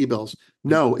working T-bills?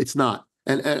 No, it's not.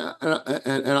 And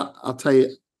I'll tell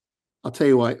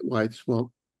you why it's,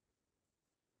 well,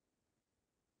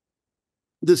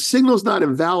 the signal's not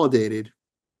invalidated,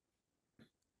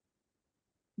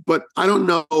 but I don't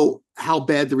know how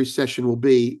bad the recession will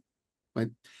be. Right?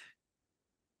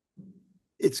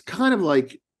 It's it's not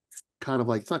kind of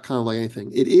like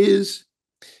anything. It is.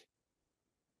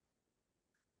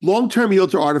 Long-term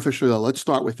yields are artificially low. Let's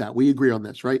start with that. We agree on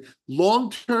this, right?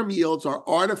 Long-term yields are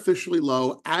artificially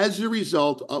low as a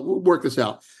result of, we'll work this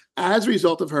out, as a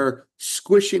result of her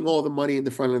squishing all the money in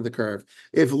the front end of the curve.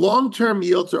 If long-term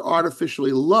yields are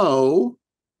artificially low,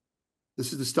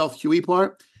 this is the stealth QE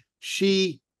part,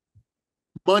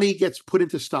 money gets put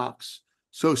into stocks.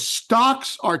 So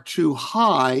stocks are too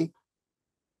high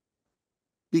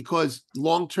because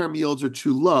long-term yields are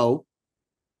too low,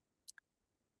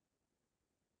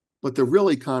 but the real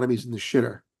economy is in the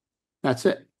shitter. That's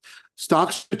it.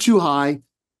 Stocks are too high.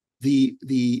 The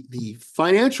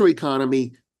financial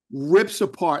economy rips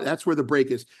apart. That's where the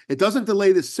break is. It doesn't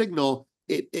delay the signal.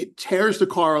 It tears the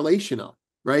correlation up,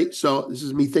 right? So this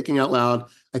is me thinking out loud.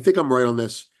 I think I'm right on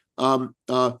this. Long-term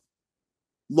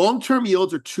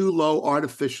yields are too low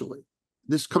artificially.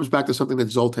 This comes back to something that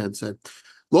Zoltan said.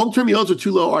 Long-term yields are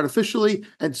too low artificially,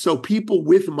 and so people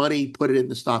with money put it in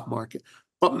the stock market.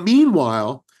 But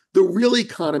meanwhile, the real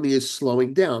economy is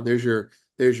slowing down. There's your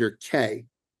K,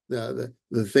 the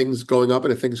things going up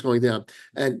and the things going down.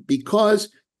 And because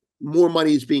more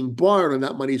money is being borrowed and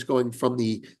that money is going from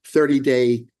the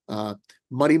 30-day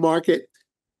money market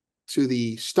to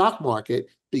the stock market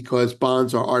because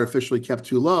bonds are artificially kept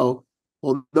too low,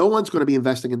 well, no one's going to be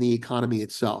investing in the economy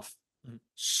itself.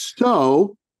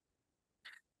 So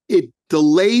it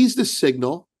delays the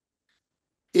signal.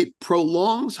 It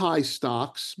prolongs high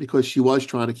stocks because she was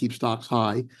trying to keep stocks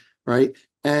high, right?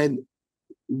 And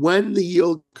when the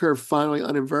yield curve finally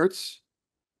uninverts,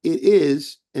 it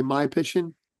is, in my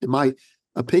opinion,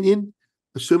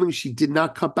 assuming she did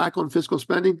not cut back on fiscal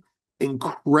spending,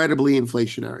 incredibly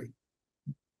inflationary.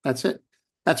 That's it.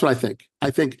 That's what I think.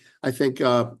 I'll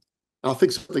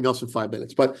think something else in 5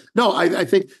 minutes. But no, I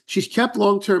think she's kept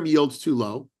long-term yields too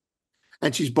low,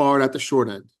 and she's borrowed at the short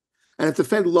end. And if the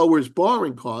Fed lowers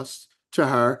borrowing costs to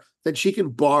her, then she can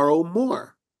borrow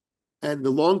more. And the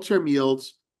long-term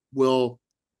yields the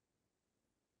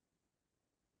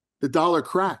dollar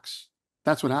cracks.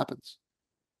 That's what happens.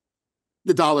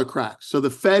 The dollar cracks. So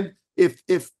the Fed,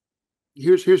 here's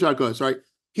how it goes, right?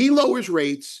 He lowers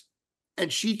rates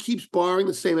and she keeps borrowing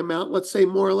the same amount, let's say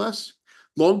more or less.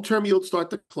 Long-term yields start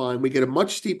to climb. We get a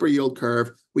much steeper yield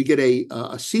curve. We get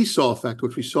a seesaw effect,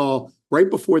 which we saw right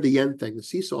before the yen thing. The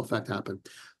seesaw effect happened.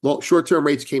 Short-term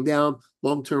rates came down,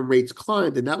 long-term rates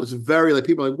climbed, and that was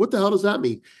people are like, what the hell does that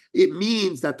mean? It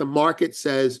means that the market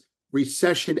says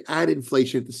recession and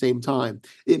inflation at the same time.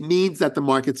 It means that the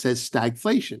market says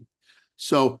stagflation.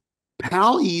 So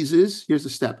Powell eases, here's the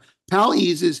step. Powell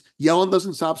eases, Yellen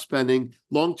doesn't stop spending,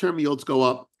 long-term yields go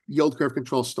up, yield curve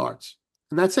control starts.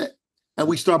 And that's it. And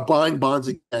we start buying bonds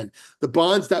again. The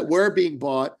bonds that were being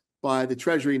bought by the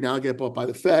Treasury now get bought by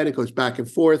the Fed. It goes back and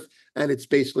forth, and it's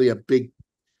basically a big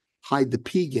hide the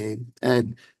P game.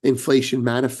 And inflation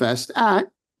manifests at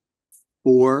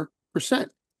 4%,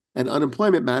 and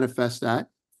unemployment manifests at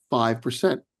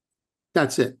 5%.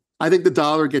 That's it. I think the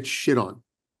dollar gets shit on.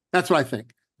 That's what I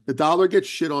think. The dollar gets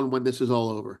shit on when this is all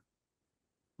over.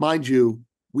 Mind you,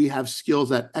 we have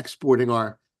skills at exporting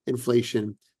our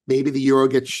inflation. Maybe the euro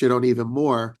gets shit on even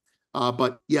more.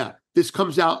 But yeah, this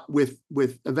comes out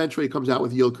eventually it comes out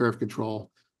with yield curve control,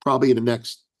 probably in the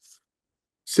next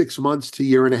 6 months to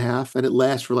year and a half, and it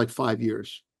lasts for like 5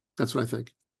 years. That's what I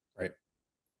think. Right.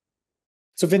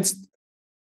 So Vince,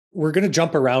 we're going to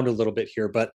jump around a little bit here,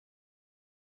 but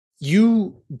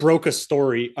you broke a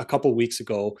story a couple weeks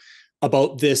ago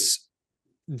about this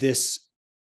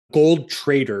gold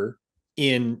trader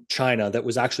in China that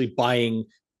was actually buying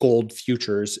gold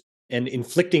futures and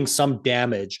inflicting some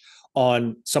damage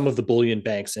on some of the bullion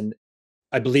banks. And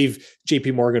I believe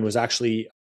JP Morgan was actually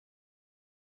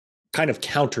kind of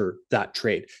counter that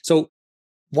trade. So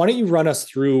why don't you run us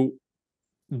through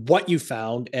what you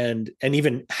found and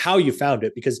even how you found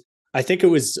it? Because I think it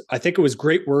was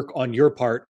great work on your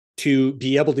part to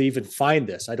be able to even find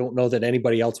this. I don't know that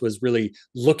anybody else was really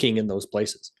looking in those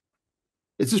places.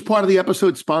 Is this part of the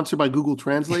episode sponsored by Google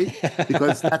Translate?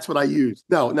 Because that's what I use.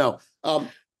 No.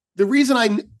 The reason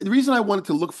I wanted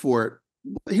to look for it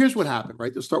here's what happened,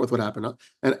 right? Let's start with what happened.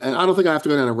 And I don't think I have to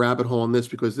go down a rabbit hole on this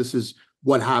because this is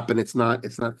what happened. It's not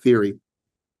theory.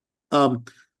 Um,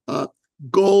 uh,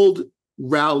 Gold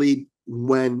rallied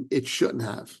when it shouldn't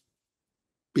have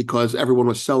because everyone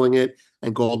was selling it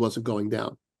and gold wasn't going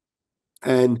down.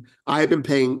 And I have been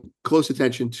paying close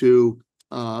attention to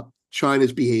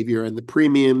China's behavior and the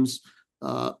premiums.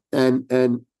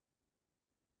 And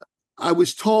I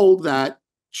was told that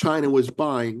China was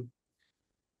buying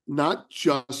not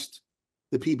just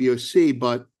the PBOC,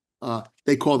 but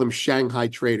they call them Shanghai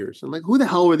traders. I'm like, who the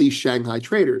hell are these Shanghai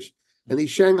traders? And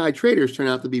these Shanghai traders turn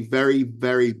out to be very,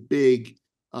 very big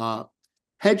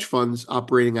hedge funds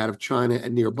operating out of China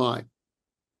and nearby.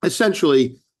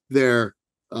 Essentially, they're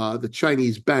the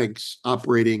Chinese banks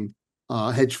operating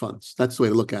hedge funds. That's the way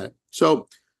to look at it. So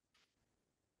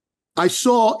I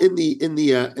saw in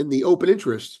the open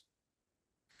interest,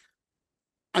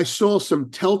 I saw some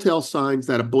telltale signs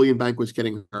that a bullion bank was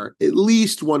getting hurt, at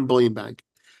least one bullion bank.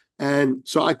 And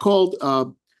so I called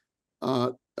Bai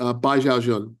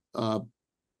Zhaojun,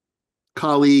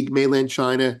 colleague, mainland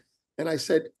China, and I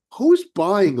said, who's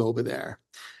buying over there?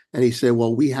 And he said,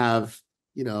 well, we have,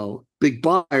 big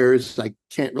buyers. I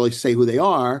can't really say who they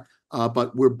are,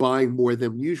 but we're buying more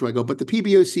than usual. I go, but the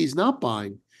PBOC is not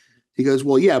buying. He goes,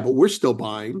 well, yeah, but we're still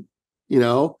buying.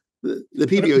 The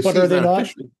PBOC but are they not?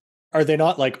 Officially. Are they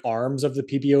not like arms of the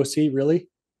PBOC, really?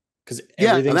 Because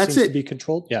everything seems to be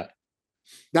controlled. Yeah,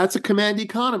 that's a command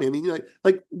economy. I mean,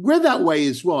 like we're that way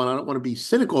as well. And I don't want to be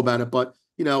cynical about it, but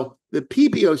the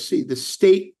PBOC, the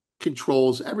state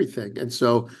controls everything, and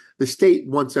so the state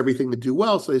wants everything to do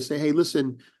well. So they say, hey,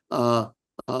 listen,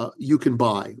 you can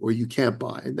buy or you can't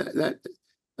buy, and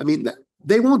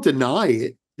they won't deny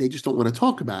it. They just don't want to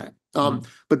talk about it.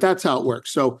 But that's how it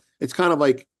works. So it's kind of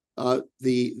like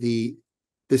the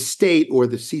state or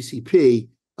the CCP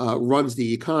runs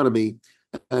the economy,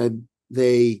 and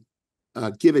they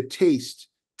give a taste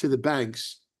to the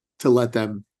banks to let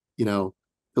them, do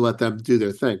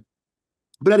their thing.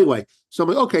 But anyway, so I'm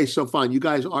like, okay, so fine, you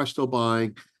guys are still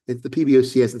buying. If the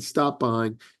PBOC hasn't stopped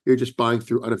buying, you're just buying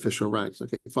through unofficial ranks.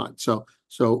 Okay, fine. So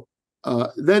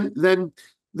then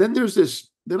there's this.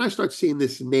 Then I start seeing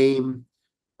this name,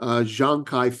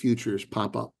 Shanghai Futures,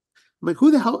 pop up. I'm like,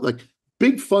 who the hell? Like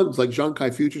big funds like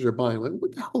Shanghai Futures are buying. Like,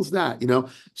 what the hell is that?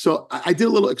 So I did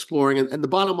a little exploring, and the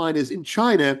bottom line is, in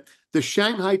China, the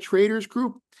Shanghai Traders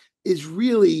Group is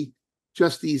really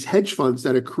just these hedge funds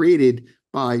that are created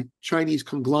by Chinese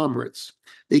conglomerates.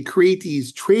 They create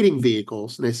these trading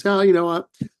vehicles, and they say, oh, you know what?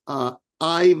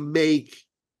 I make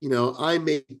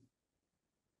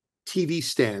TV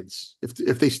stands,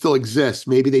 if they still exist.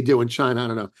 Maybe they do in China. I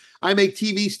don't know. I make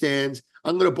TV stands.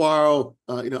 I'm going to borrow,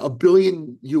 1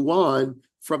 billion yuan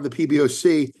from the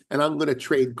PBOC, and I'm going to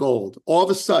trade gold. All of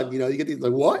a sudden, you get these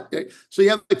like, what? So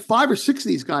you have like 5 or 6 of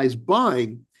these guys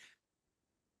buying,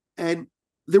 and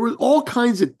there were all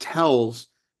kinds of tells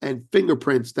and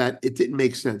fingerprints that it didn't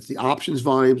make sense. The options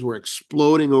volumes were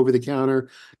exploding over the counter.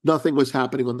 Nothing was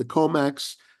happening on the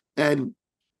COMEX, and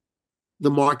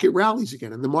the market rallies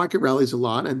again. And the market rallies a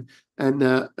lot. And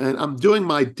I'm doing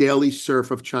my daily surf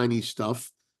of Chinese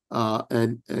stuff,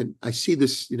 and I see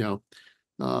this,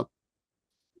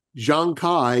 Zhang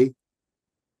Kai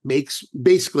makes,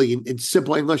 basically in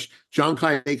simple English, Zhang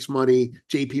Kai makes money,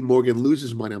 JP Morgan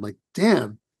loses money. I'm like,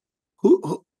 damn,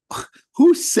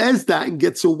 who says that and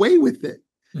gets away with it?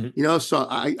 Mm-hmm. So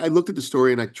I looked at the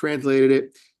story and I translated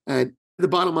it. And the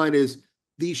bottom line is,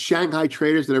 these Shanghai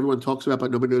traders that everyone talks about,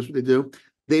 but nobody knows what they do,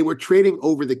 they were trading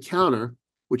over the counter,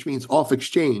 which means off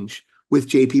exchange, with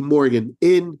JP Morgan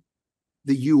in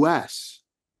the US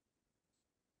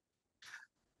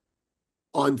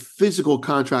on physical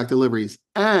contract deliveries,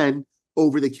 and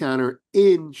over the counter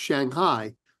in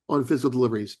Shanghai on physical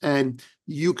deliveries. And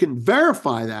you can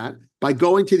verify that by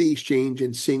going to the exchange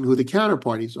and seeing who the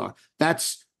counterparties are.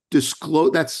 That's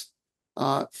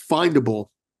findable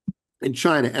in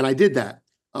China. And I did that.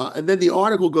 And then the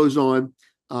article goes on,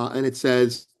 and it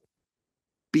says,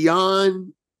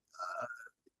 beyond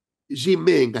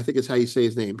Ming, I think is how you say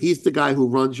his name. He's the guy who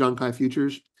runs Shanghai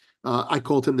Futures. I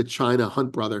called him the China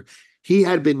Hunt brother. He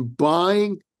had been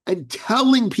buying and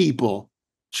telling people,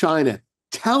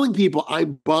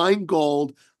 I'm buying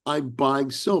gold, I'm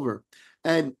buying silver.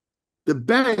 And the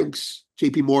banks,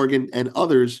 JP Morgan and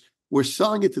others, were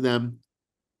selling it to them,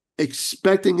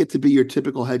 expecting it to be your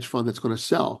typical hedge fund that's going to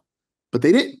sell. But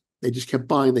they didn't. They just kept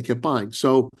buying. They kept buying.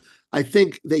 So I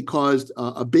think they caused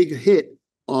a big hit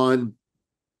on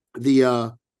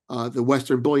the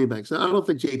Western bullion banks. And I don't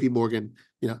think JP Morgan,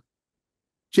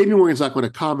 JP Morgan's not going to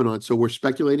comment on, so we're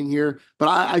speculating here. But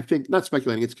I think, not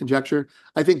speculating, it's conjecture.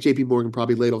 I think JP Morgan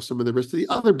probably laid off some of the risk to the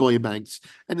other bullion banks,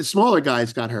 and the smaller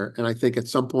guys got hurt. And I think at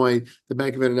some point, the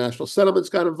Bank of International Settlements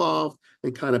got involved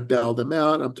and kind of bailed them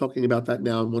out. I'm talking about that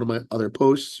now in one of my other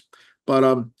posts. But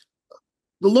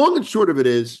the long and short of it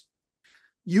is,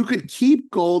 you could keep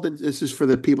gold, and this is for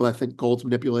the people that think gold's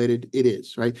manipulated. It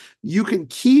is, right? You can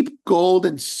keep gold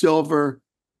and silver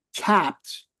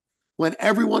capped when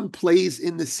everyone plays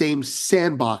in the same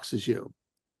sandbox as you.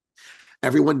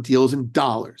 Everyone deals in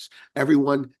dollars.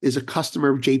 Everyone is a customer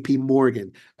of JP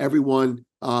Morgan. Everyone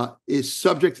is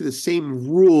subject to the same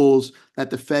rules that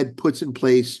the Fed puts in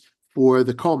place for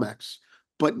the COMEX.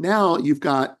 But now you've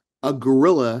got a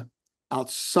gorilla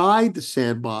outside the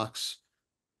sandbox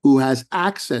who has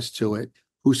access to it,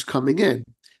 who's coming in.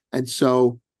 And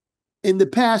so in the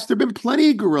past, there have been plenty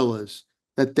of gorillas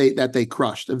that they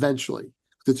crushed eventually.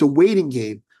 It's a waiting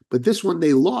game, but this one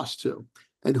they lost to.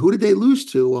 And who did they lose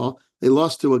to? Well, they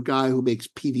lost to a guy who makes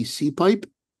PVC pipe,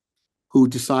 who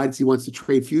decides he wants to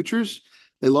trade futures.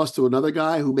 They lost to another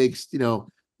guy who makes,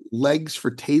 legs for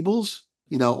tables,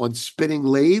 on spinning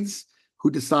lathes,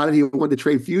 who decided he wanted to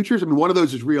trade futures. I mean, one of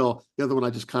those is real. The other one I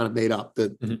just kind of made up.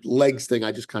 The legs thing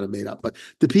I just kind of made up. But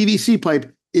the PVC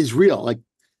pipe is real, like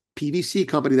PVC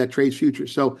company that trades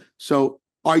futures. So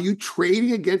are you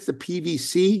trading against the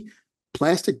PVC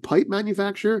plastic pipe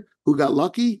manufacturer who got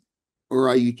lucky? Or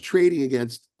are you trading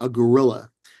against a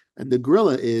gorilla? And the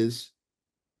gorilla is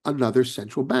another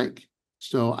central bank.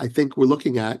 So I think we're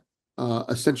looking at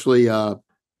essentially a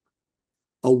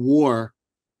war,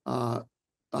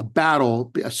 a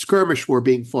battle, a skirmish war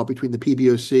being fought between the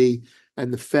PBOC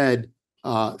and the Fed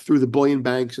through the bullion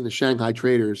banks and the Shanghai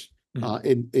traders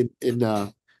in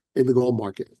the gold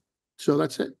market. So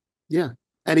that's it. Yeah.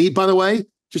 And he, by the way,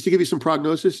 just to give you some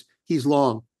prognosis, he's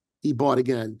long. He bought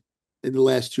again in the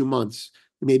last 2 months.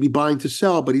 He may be buying to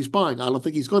sell, but he's buying. I don't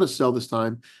think he's going to sell this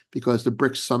time because the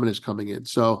BRICS summit is coming in.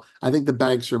 So I think the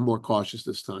banks are more cautious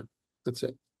this time. That's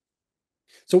it.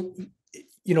 So,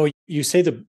 you say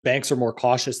the banks are more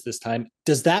cautious this time.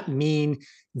 Does that mean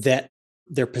that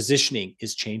their positioning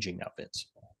is changing now, Vince?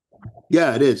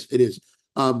 Yeah, it is. It is.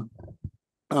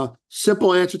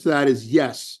 Simple answer to that is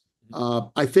yes.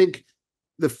 I think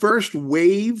the first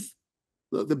wave,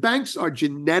 the banks are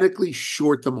genetically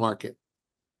short the market.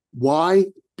 Why?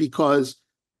 Because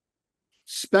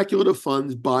speculative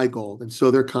funds buy gold, and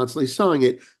so they're constantly selling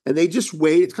it, and they just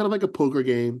wait. It's kind of like a poker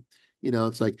game.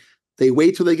 It's like they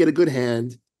wait till they get a good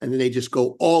hand, and then they just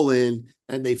go all in,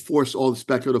 and they force all the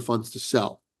speculative funds to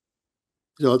sell.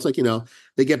 So it's like,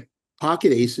 they get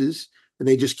pocket aces, and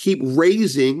they just keep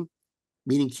raising,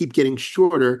 meaning keep getting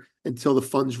shorter until the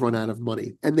funds run out of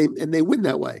money, and they win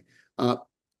that way.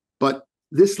 But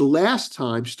this last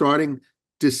time, starting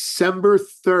December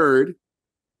 3rd,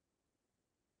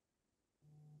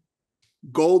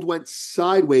 gold went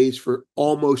sideways for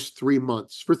almost 3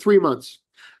 months, for 3 months.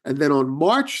 And then on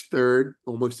March 3rd,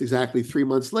 almost exactly 3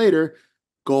 months later,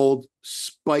 gold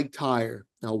spiked higher.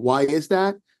 Now, why is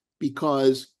that?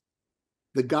 Because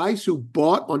the guys who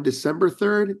bought on December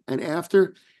 3rd and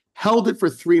after held it for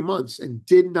 3 months and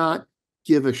did not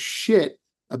give a shit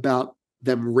about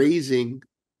them raising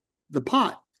the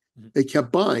pot. They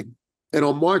kept buying. And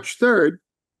on March 3rd,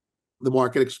 the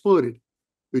market exploded.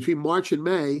 Between March and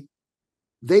May,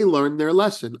 they learned their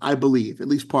lesson, I believe, at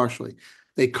least partially.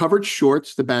 They covered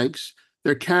shorts, the banks.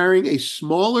 They're carrying a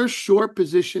smaller short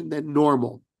position than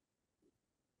normal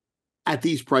at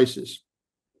these prices.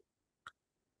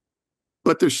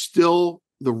 But they're still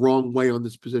the wrong way on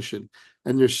this position.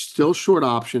 And there's still short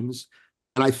options.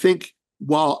 And I think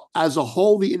while as a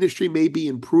whole, the industry may be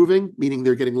improving, meaning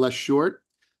they're getting less short,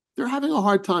 they're having a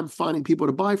hard time finding people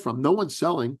to buy from. No one's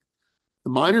selling. The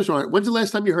miners aren't. When's the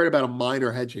last time you heard about a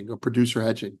miner hedging or producer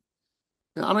hedging?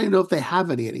 I don't even know if they have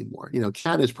any anymore.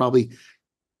 Canada's probably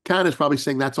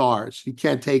saying that's ours. You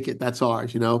can't take it. That's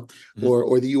ours.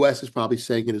 Or the U.S. is probably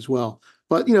saying it as well.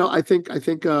 But I think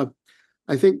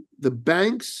the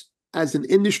banks as an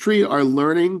industry are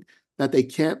learning that they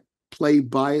can't play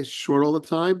bias short all the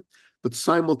time. But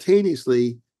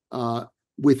simultaneously,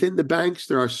 within the banks,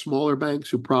 there are smaller banks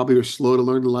who probably are slow to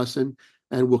learn the lesson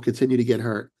and will continue to get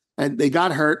hurt. And they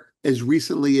got hurt as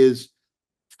recently as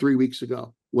 3 weeks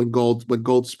ago when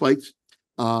gold spiked.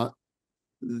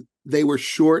 They were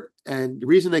short, and the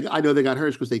reason I know they got hurt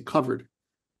is because they covered.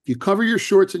 If you cover your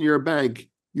shorts and you're a bank,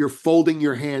 you're folding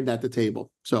your hand at the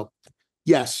table. So,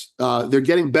 yes, they're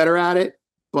getting better at it,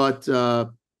 but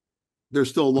there's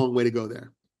still a long way to go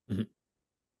there. Mm-hmm.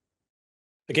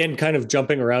 Again, kind of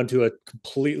jumping around to a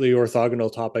completely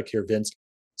orthogonal topic here, Vince.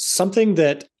 Something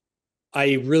that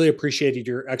I really appreciated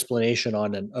your explanation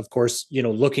on, and of course,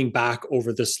 looking back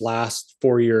over this last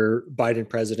 4-year Biden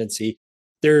presidency,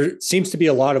 there seems to be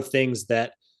a lot of things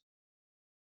that,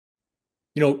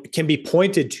 can be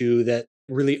pointed to that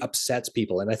really upsets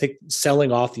people. And I think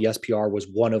selling off the SPR was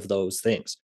one of those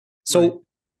things. So right.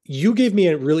 You gave me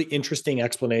a really interesting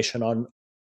explanation on,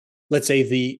 let's say,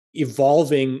 the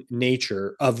evolving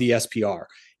nature of the SPR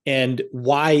and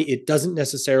why it doesn't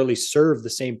necessarily serve the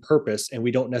same purpose, and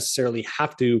we don't necessarily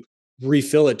have to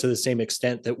refill it to the same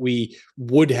extent that we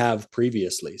would have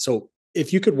previously. So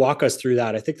if you could walk us through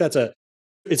that, I think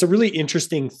it's a really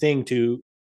interesting thing to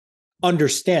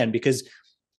understand, because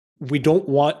we don't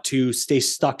want to stay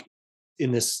stuck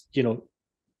in this,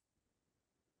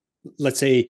 let's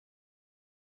say,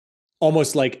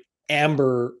 almost like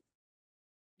amber,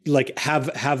 like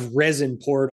have resin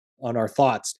poured on our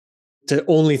thoughts to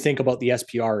only think about the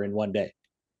SPR in one day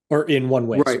or in one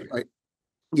way. Right. Right.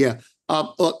 Yeah.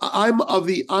 Look, I'm of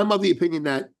the opinion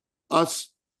that us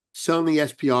selling the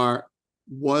SPR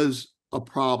was a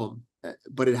problem,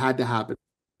 but it had to happen.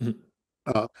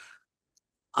 Mm-hmm.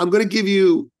 I'm going to give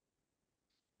you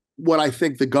what I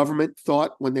think the government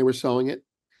thought when they were selling it,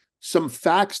 some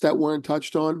facts that weren't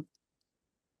touched on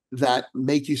that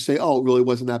make you say, oh, it really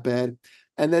wasn't that bad.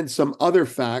 And then some other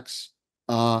facts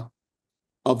of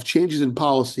changes in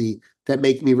policy that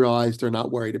make me realize they're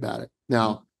not worried about it.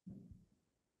 Now,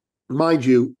 mind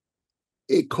you,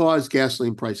 it caused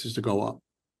gasoline prices to go up.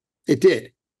 It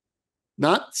did.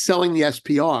 Not selling the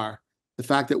SPR, the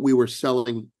fact that we were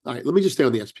selling. All right, let me just stay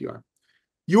on the SPR.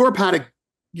 Europe had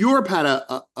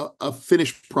a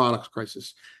finished products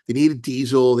crisis. They needed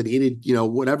diesel. They needed,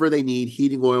 whatever they need,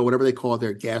 heating oil, whatever they call it,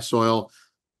 their gas oil.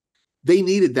 They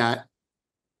needed that.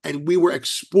 And we were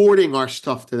exporting our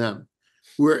stuff to them.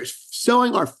 We're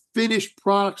selling our finished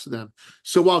products to them.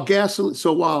 So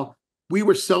while we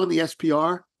were selling the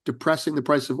SPR, depressing the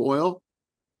price of oil,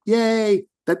 yay,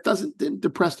 that didn't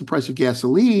depress the price of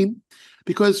gasoline,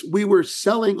 because we were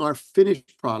selling our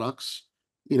finished products,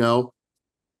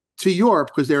 to Europe,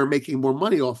 because they were making more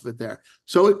money off of it there.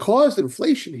 So it caused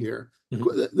inflation here.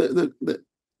 Mm-hmm.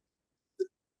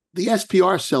 The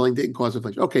SPR selling didn't cause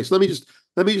inflation. Okay, so let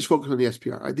me just focus on the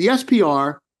SPR. Right? The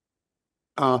SPR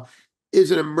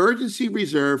is an emergency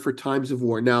reserve for times of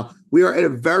war. Now, we are at a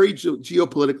very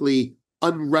geopolitically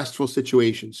unrestful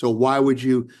situation. So why would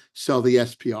you sell the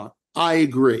SPR? I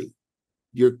agree.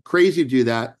 You're crazy to do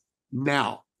that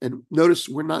now. And notice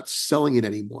we're not selling it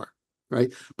anymore.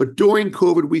 Right, but during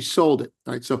COVID we sold it.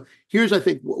 All right, so here's, I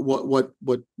think, what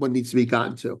needs to be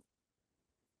gotten to.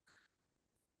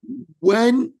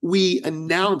 When we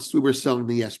announced we were selling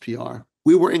the SPR,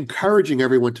 we were encouraging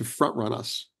everyone to front run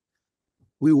us.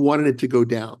 We wanted it to go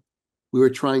down. We were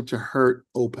trying to hurt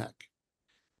OPEC.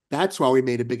 That's why we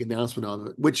made a big announcement on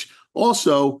it, which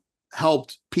also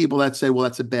helped people that say, well,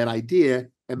 that's a bad idea,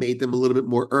 and made them a little bit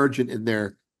more urgent in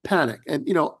their panic. And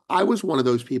I was one of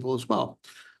those people as well.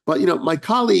 But, my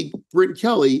colleague, Britton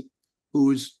Kelly,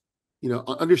 who's,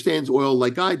 understands oil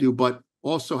like I do, but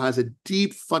also has a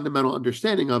deep fundamental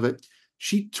understanding of it,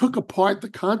 she took apart the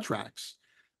contracts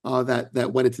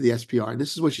that went into the SPR. And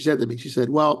this is what she said to me. She said,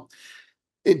 well,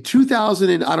 in 2000,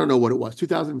 and I don't know what it was,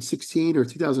 2016 or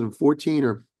 2014,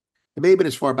 or it may have been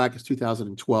as far back as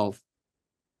 2012,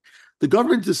 the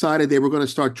government decided they were going to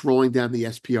start drawing down the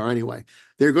SPR anyway.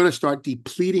 They're going to start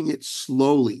depleting it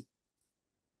slowly.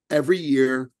 Every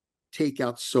year, take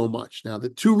out so much. Now, the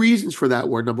two reasons for that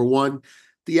were, number one,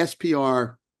 the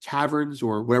SPR taverns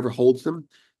or whatever holds them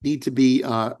need to be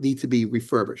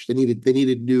refurbished. They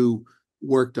needed new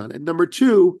work done. And number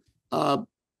two,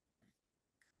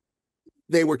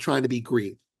 they were trying to be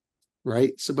green,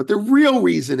 right? So, but the real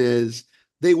reason is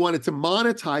they wanted to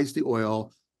monetize the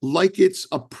oil like it's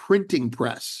a printing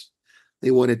press.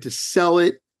 They wanted to sell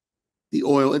the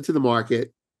oil into the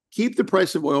market, keep the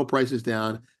price of oil prices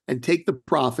down, and take the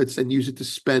profits and use it to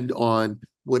spend on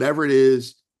whatever it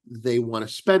is they want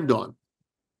to spend on.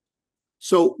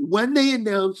 So when they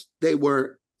announced they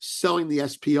were selling the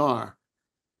SPR,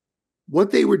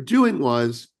 what they were doing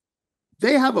was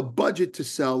they have a budget to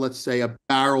sell, let's say, a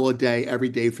barrel a day every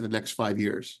day for the next 5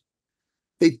 years.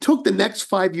 They took the next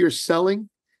 5 years selling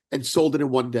and sold it in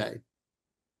one day.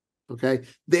 Okay?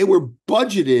 They were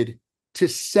budgeted to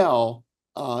sell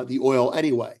the oil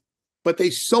anyway. But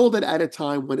they sold it at a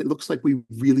time when it looks like we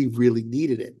really, really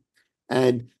needed it.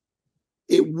 And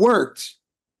it worked,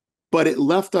 but it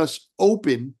left us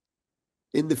open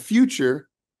in the future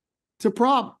to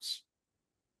problems.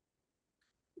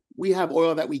 We have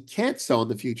oil that we can't sell in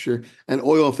the future, and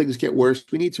oil, if things get worse,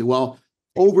 we need to. Well,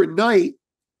 overnight,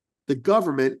 the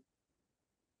government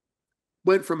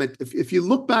went from it. If you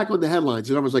look back on the headlines,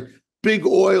 and everyone's like, "Big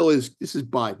oil is," this is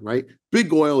Biden, right?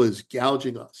 "Big oil is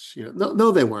gouging us."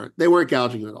 No, they weren't. They weren't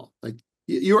gouging at all. Like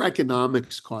your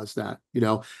economics caused that,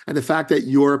 and the fact that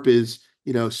Europe is,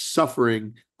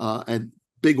 suffering, and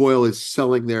big oil is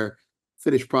selling their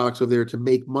finished products over there to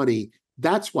make money.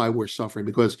 That's why we're suffering,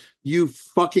 because you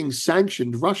fucking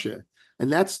sanctioned Russia.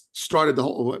 And that's started the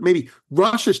whole, maybe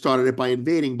Russia started it by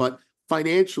invading, but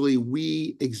financially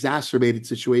we exacerbated the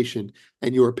situation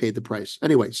and Europe paid the price.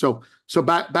 Anyway, so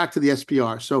back to the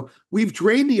SPR. So we've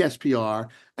drained the SPR,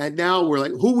 and now we're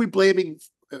like, who are we blaming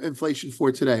inflation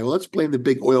for today? Well, let's blame the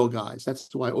big oil guys.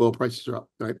 That's why oil prices are up,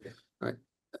 right? Right.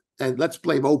 And let's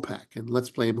blame OPEC, and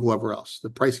let's blame whoever else, the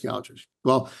price gougers.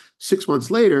 Well, 6 months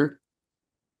later,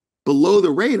 below the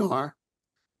radar,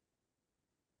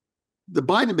 the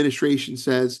Biden administration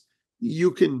says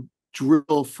you can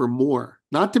drill for more,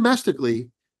 not domestically,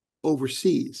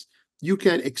 overseas. You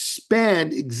can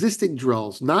expand existing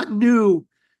drills, not new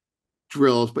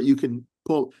drills, but you can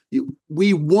pull.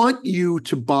 We want you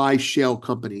to buy shale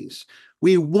companies.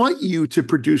 We want you to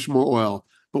produce more oil,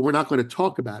 but we're not going to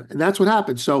talk about it. And that's what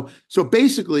happened. So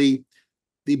basically,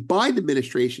 the Biden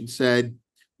administration said,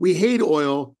 we hate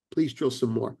oil, please drill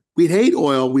some more. We hate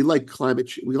oil, we like climate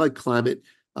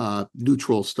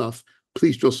neutral stuff,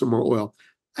 please drill some more oil.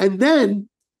 And then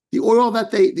the oil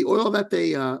that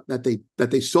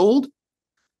they sold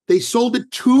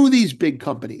it to these big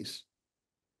companies.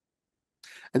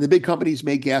 And the big companies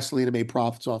made gasoline and made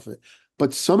profits off it.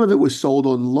 But some of it was sold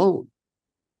on loan.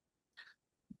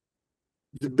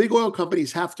 The big oil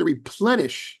companies have to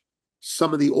replenish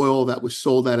some of the oil that was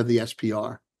sold out of the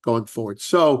SPR going forward.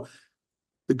 So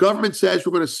the government says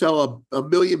we're going to sell a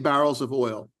million barrels of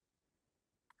oil.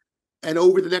 And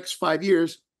over the next 5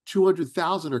 years,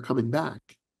 200,000 are coming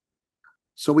back.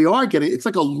 So we are getting, it's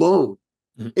like a loan.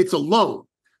 It's a loan.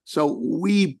 So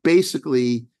we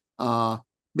basically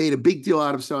made a big deal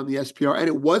out of selling the SPR, and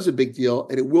it was a big deal,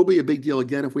 and it will be a big deal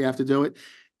again if we have to do it,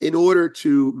 in order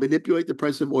to manipulate the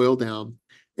price of oil down,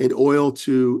 in order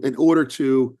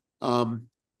to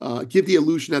give the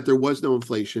illusion that there was no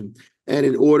inflation, and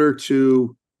in order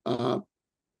to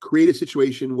create a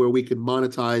situation where we can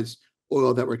monetize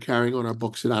oil that we're carrying on our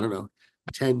books at, I don't know,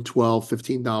 $10,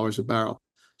 $12, $15 a barrel.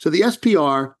 So the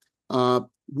SPR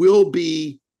will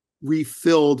be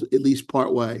refilled at least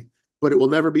part way, but it will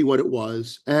never be what it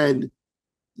was. And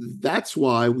that's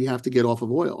why we have to get off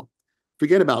of oil.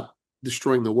 Forget about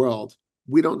destroying the world.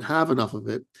 We don't have enough of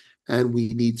it, and we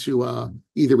need to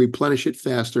either replenish it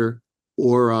faster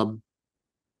or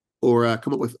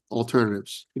come up with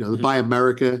alternatives. The Buy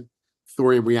America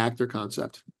thorium reactor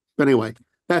concept. But anyway,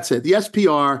 that's it. The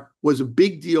SPR was a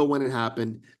big deal when it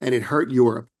happened, and it hurt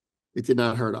Europe. It did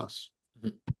not hurt us,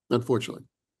 unfortunately.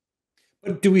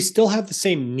 But do we still have the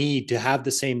same need to have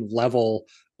the same level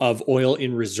of oil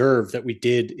in reserve that we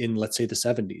did in, let's say, the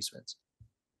 70s, Vince?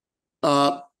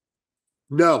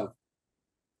 No.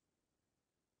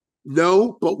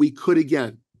 No, but we could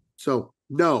again. So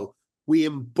no,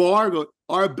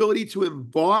 our ability to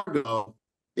embargo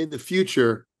in the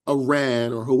future,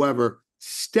 Iran or whoever,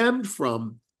 stemmed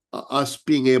from us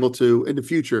being able to, in the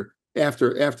future,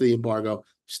 after the embargo,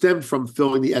 stemmed from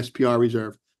filling the SPR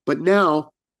reserve. But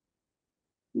now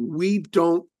we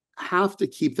don't have to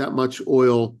keep that much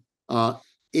oil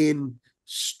in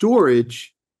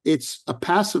storage. It's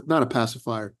not a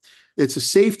pacifier. It's a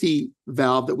safety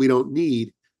valve that we don't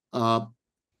need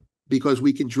because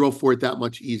we can drill for it that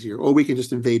much easier, or we can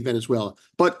just invade Venezuela.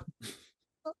 But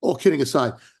all kidding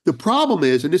aside, the problem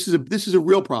is, and this is a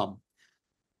real problem,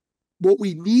 what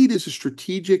we need is a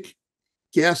strategic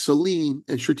gasoline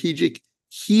and strategic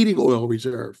heating oil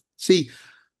reserve. See,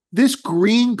 this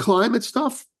green climate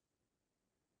stuff,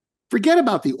 forget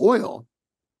about the oil.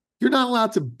 You're not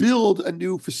allowed to build a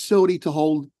new facility to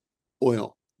hold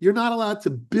oil. You're not allowed to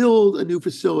build a new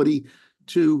facility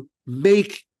to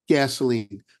make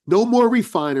gasoline. No more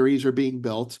refineries are being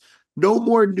built. No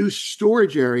more new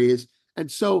storage areas. And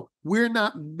so we're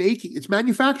not it's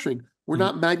manufacturing. We're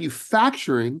not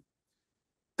manufacturing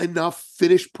enough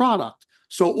finished product.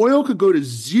 So oil could go to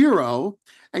zero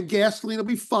and gasoline will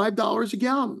be $5 a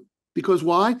gallon. Because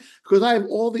why? Because I have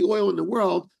all the oil in the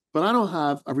world, but I don't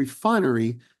have a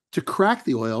refinery to crack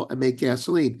the oil and make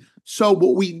gasoline. So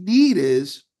what we need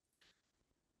is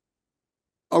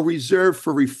a reserve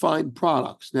for refined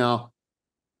products. Now,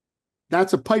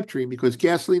 that's a pipe dream because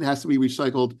gasoline has to be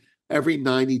recycled every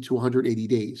 90 to 180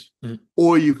 days,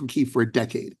 or you can keep for a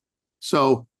decade.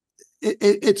 So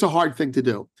it's a hard thing to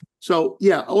do. So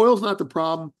yeah, oil's not the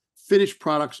problem. Finished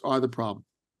products are the problem.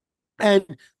 And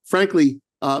frankly,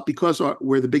 because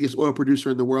we're the biggest oil producer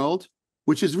in the world,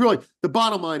 which is really the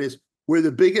bottom line is we're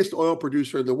the biggest oil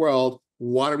producer in the world.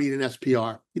 Why do we need an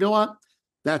SPR? You know what?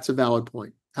 That's a valid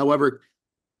point. However,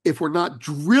 if we're not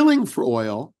drilling for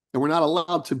oil and we're not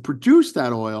allowed to produce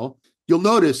that oil, you'll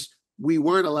notice we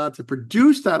weren't allowed to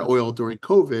produce that oil during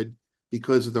COVID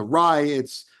because of the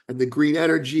riots and the green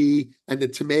energy and the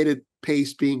tomato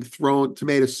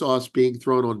sauce being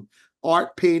thrown on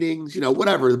art paintings,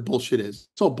 whatever the bullshit is.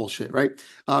 It's all bullshit, right?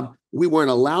 We weren't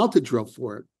allowed to drill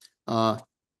for it,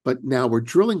 but now we're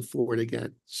drilling for it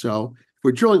again. So if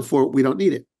we're drilling for it, we don't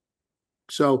need it.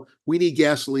 So we need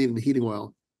gasoline and heating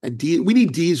oil, and we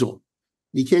need diesel.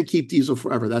 You can't keep diesel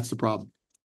forever. That's the problem.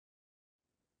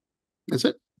 That's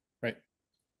it. Right.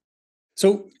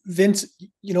 So Vince,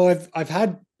 I've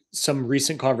had some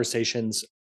recent conversations,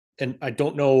 and I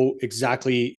don't know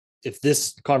exactly if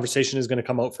this conversation is going to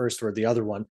come out first or the other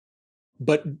one,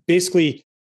 but basically,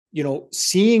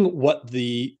 seeing what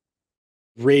the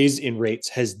raise in rates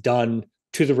has done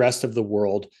to the rest of the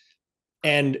world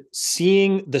and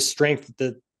seeing the strength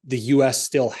that the US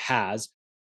still has,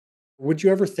 would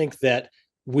you ever think that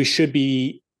we should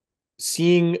be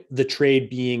seeing the trade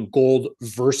being gold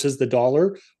versus the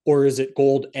dollar, or is it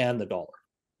gold and the dollar?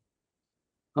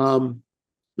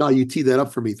 No, you teed that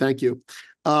up for me. Thank you.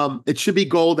 It should be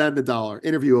gold and the dollar.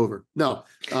 Interview over. No,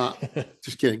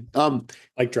 just kidding.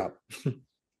 Mic drop.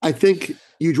 I think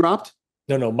you dropped?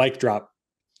 No, mic drop.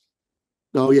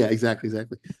 Oh, yeah, exactly.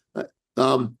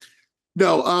 I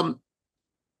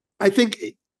think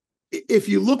if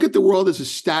you look at the world as a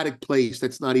static place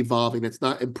that's not evolving, that's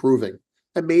not improving,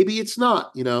 and maybe it's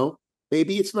not,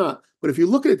 maybe it's not. But if you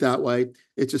look at it that way,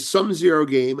 it's a sum zero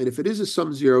game. And if it is a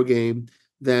sum zero game,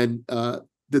 then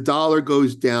the dollar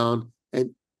goes down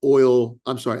and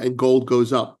gold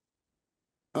goes up.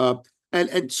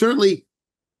 And certainly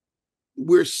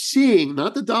we're seeing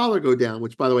not the dollar go down,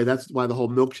 which, by the way, that's why the whole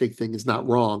milkshake thing is not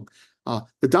wrong.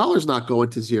 The dollar's not going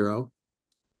to zero.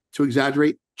 To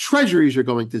exaggerate, treasuries are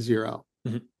going to zero.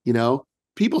 Mm-hmm.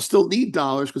 People still need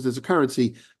dollars because there's a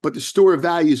currency, but the store of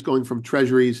value is going from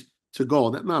treasuries to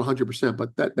gold. Not 100%,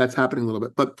 but that's happening a little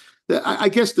bit. But I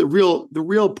guess the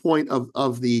real point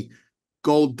of the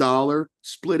gold dollar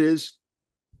split is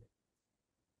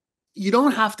you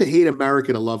don't have to hate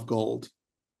America to love gold.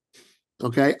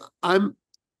 Okay,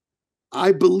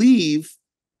 I believe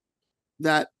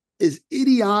that as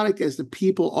idiotic as the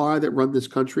people are that run this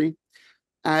country,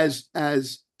 as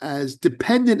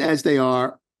dependent as they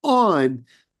are on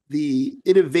the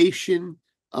innovation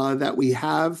that we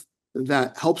have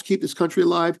that helps keep this country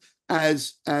alive,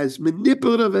 as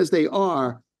manipulative as they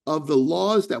are of the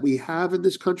laws that we have in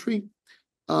this country,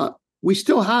 we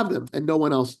still have them and no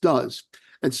one else does.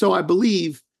 And so I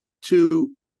believe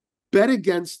to bet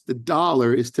against the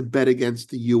dollar is to bet against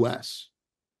the US.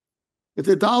 If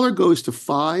the dollar goes to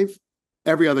 5,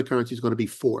 every other currency is going to be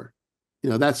 4.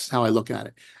 That's how I look at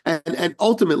it. And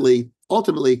ultimately,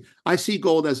 I see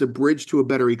gold as a bridge to a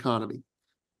better economy.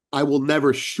 I will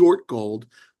never short gold,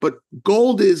 but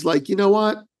gold is like, you know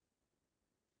what?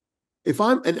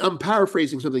 And I'm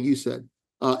paraphrasing something you said.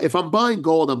 If I'm buying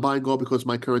gold because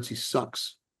my currency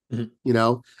sucks.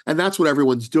 Mm-hmm. And that's what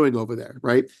everyone's doing over there,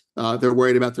 right? They're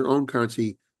worried about their own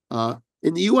currency.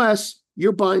 In the US,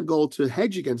 you're buying gold to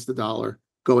hedge against the dollar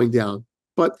going down,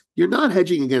 but you're not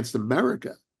hedging against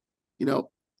America.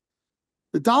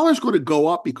 The dollar's going to go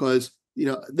up because,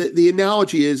 the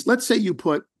analogy is, let's say you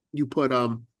put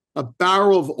a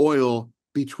barrel of oil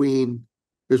between,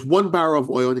 there's one barrel of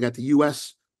oil and you got the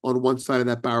US on one side of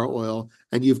that barrel of oil,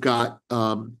 and you've got,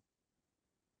 I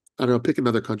don't know, pick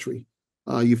another country.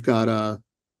 You've got,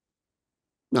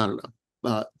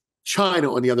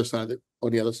 China on the other side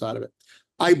of it.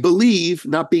 I believe,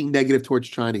 not being negative towards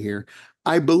China here,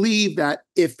 I believe that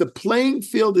if the playing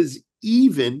field is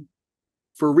even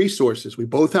for resources, we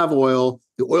both have oil,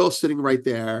 the oil's sitting right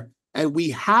there, and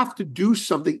we have to do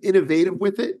something innovative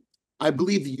with it, I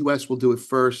believe the US will do it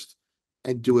first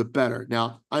and do it better.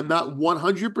 Now, I'm not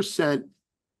 100%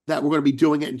 that we're going to be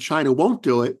doing it and China won't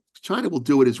do it. China will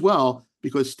do it as well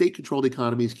because state-controlled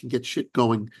economies can get shit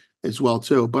going as well,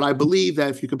 too. But I believe that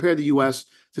if you compare the US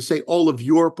to, say, all of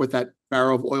Europe with that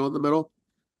barrel of oil in the middle,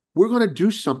 we're going to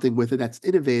do something with it that's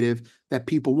innovative that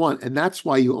people want. And that's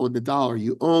why you own the dollar.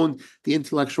 You own the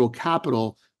intellectual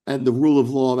capital and the rule of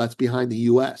law that's behind the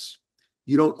US.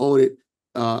 You don't own it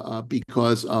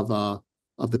because of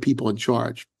the people in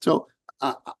charge. So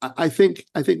I think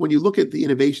when you look at the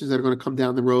innovations that are going to come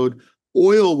down the road,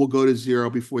 oil will go to zero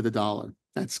before the dollar.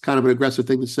 That's kind of an aggressive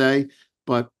thing to say,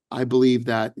 but I believe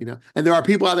that, and there are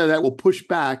people out there that will push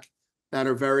back that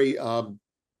are very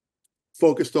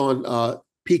focused on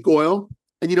peak oil.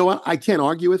 And you know what? I can't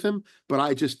argue with him, but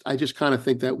I just kind of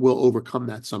think that we'll overcome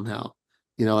that somehow.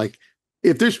 Like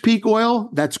if there's peak oil,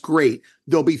 that's great.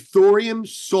 There'll be thorium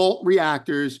salt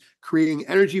reactors creating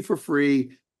energy for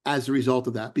free as a result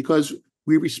of that, because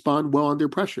we respond well under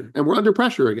pressure, and we're under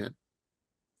pressure again.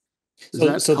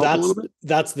 Does that help a little bit?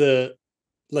 That's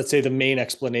let's say the main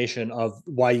explanation of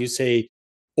why you say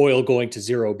oil going to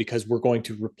zero, because we're going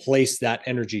to replace that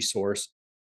energy source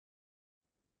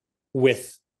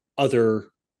with other,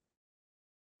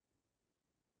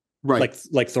 right,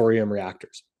 like thorium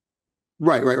reactors.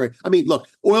 Right. I mean, look,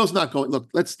 oil's not going. Look,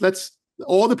 let's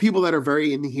all the people that are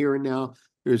very in the here and now.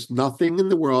 There's nothing in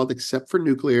the world except for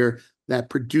nuclear that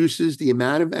produces the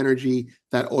amount of energy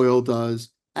that oil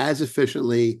does as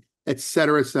efficiently, et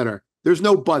cetera, et cetera. There's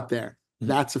no but there.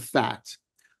 That's a fact.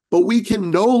 But we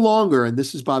can no longer, and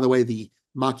this is, by the way, the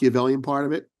Machiavellian part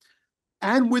of it,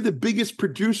 and we're the biggest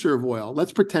producer of oil.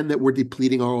 Let's pretend that we're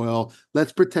depleting our oil.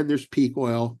 Let's pretend there's peak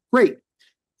oil. Great.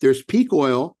 There's peak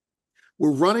oil.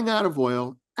 We're running out of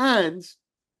oil. And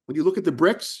when you look at the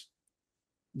BRICS,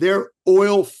 they're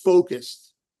oil focused.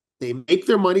 They make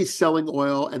their money selling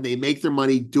oil, and they make their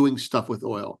money doing stuff with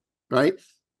oil, right?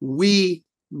 We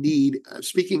need,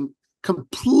 speaking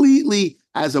completely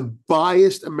as a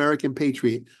biased American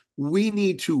patriot, we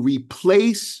need to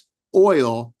replace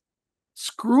oil.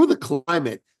 Screw the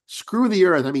climate, screw the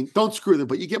earth. I mean, don't screw them,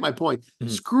 but you get my point.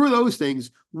 Screw those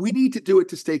things. We need to do it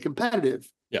to stay competitive.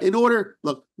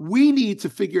 Look, we need to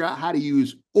figure out how to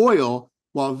use oil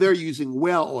while they're using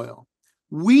whale oil.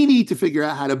 We need to figure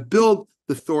out how to build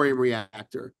the thorium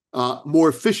reactor more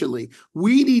efficiently.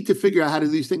 We need to figure out how to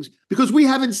do these things because we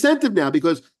have incentive now,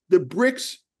 because the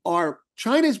BRICS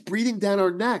China's breathing down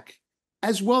our neck,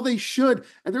 as well they should.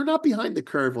 And they're not behind the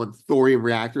curve on thorium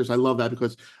reactors. I love that,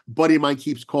 because a buddy of mine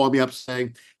keeps calling me up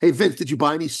saying, "Hey, Vince, did you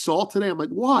buy any salt today?" I'm like,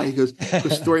 "Why?" He goes,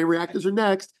 "Because thorium reactors are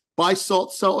next. Buy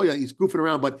salt, sell." Oh, yeah, he's goofing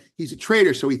around, but he's a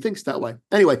trader, so he thinks that way.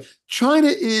 Anyway, China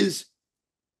is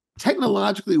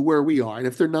technologically where we are. And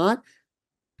if they're not,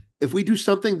 if we do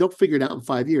something, they'll figure it out in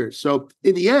 5 years. So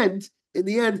in the end,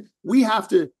 we have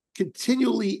to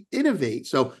continually innovate.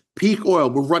 So peak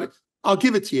oil, we're running. I'll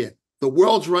give it to you. The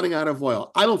world's running out of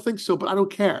oil. I don't think so, but I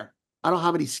don't care. I don't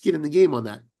have any skin in the game on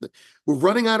that. We're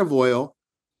running out of oil.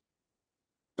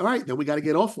 All right, then we got to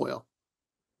get off oil,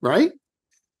 right?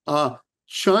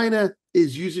 China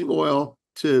is using oil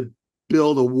to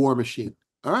build a war machine.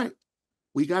 All right,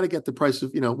 we got to get the price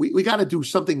of, we got to do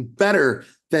something better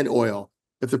than oil.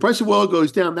 If the price of oil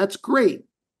goes down, that's great,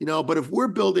 but if we're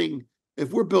building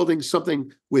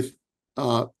something with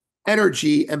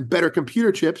energy and better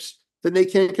computer chips, then they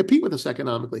can't compete with us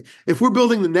economically. If we're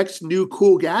building the next new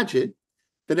cool gadget,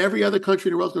 then every other country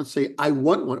in the world is going to say, "I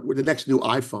want one," with the next new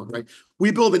iPhone, right?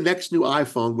 We build the next new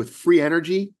iPhone with free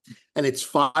energy, and it's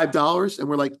 $5, and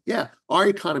we're like, yeah, our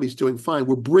economy is doing fine.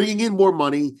 We're bringing in more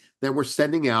money than we're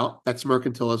sending out. That's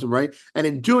mercantilism, right? And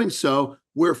in doing so,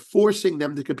 we're forcing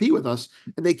them to compete with us,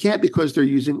 and they can't because they're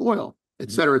using oil, et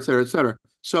cetera, et cetera, et cetera.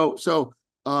 So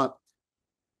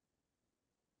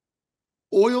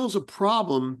oil's a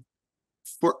problem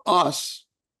for us.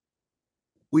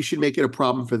 We should make it a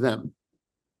problem for them.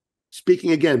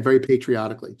 Speaking again, very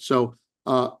patriotically. So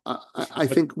I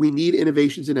think we need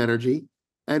innovations in energy,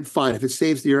 and fine. If it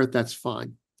saves the earth, that's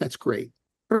fine. That's great.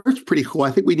 Earth's pretty cool.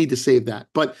 I think we need to save that.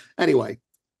 But anyway,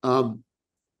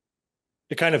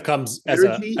 it kind of comes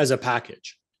as a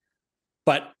package.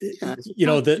 But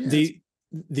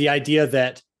the idea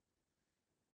that,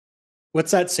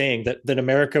 what's that saying, that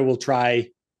America will try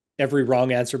every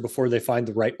wrong answer before they find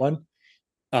the right one?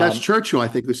 That's Churchill, I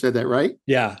think, who said that, right?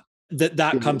 Yeah,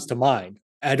 that comes to mind.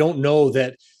 I don't know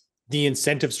that the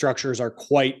incentive structures are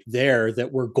quite there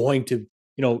that we're going to,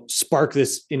 spark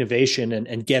this innovation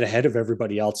and get ahead of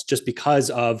everybody else just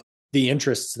because of the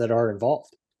interests that are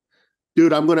involved.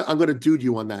 Dude, I'm gonna dude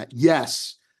you on that.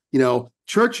 Yes,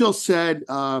 Churchill said,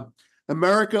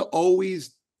 America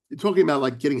always, talking about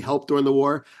like getting help during the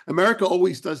war, America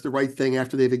always does the right thing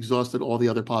after they've exhausted all the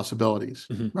other possibilities,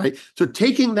 right? So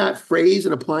taking that phrase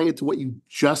and applying it to what you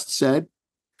just said,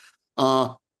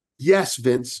 yes,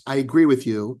 Vince, I agree with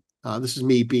you. This is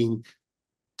me being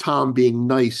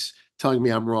nice, telling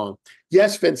me I'm wrong.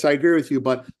 Yes, Vince, I agree with you,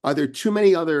 but are there too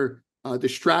many other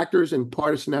distractors and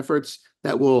partisan efforts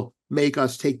that will make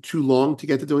us take too long to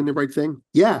get to doing the right thing?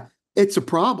 Yeah, it's a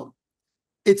problem.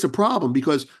 It's a problem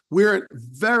because we're a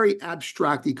very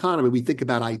abstract economy. We think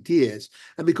about ideas.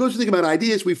 And because we think about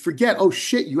ideas, we forget, oh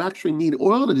shit, you actually need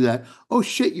oil to do that. Oh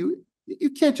shit, you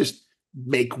can't just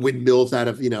make windmills out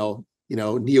of,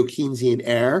 neo-Keynesian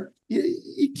air.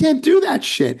 You can't do that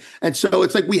shit. And so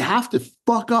it's like we have to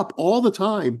fuck up all the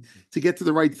time to get to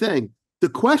the right thing. The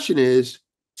question is,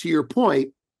 to your point,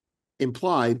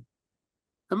 implied,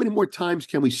 how many more times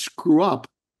can we screw up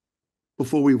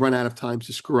before we run out of times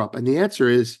to screw up? And the answer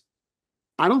is,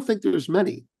 I don't think there's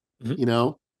many,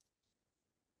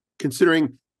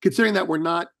 considering that we're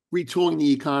not retooling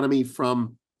the economy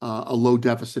from a low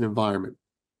deficit environment,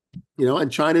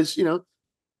 and China's the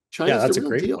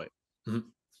real deal. Point. Mm-hmm.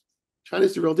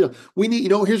 China's the real deal. We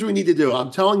need, here's what we need to do.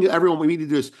 I'm telling you, everyone, what we need to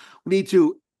do is we need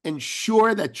to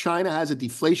ensure that China has a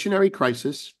deflationary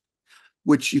crisis,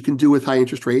 which you can do with high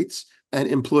interest rates and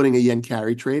imploding a yen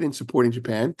carry trade and supporting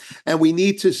Japan. And we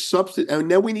need to and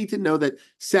then we need to know that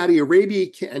Saudi Arabia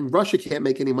and Russia can't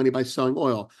make any money by selling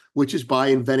oil, which is by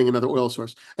inventing another oil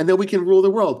source. And then we can rule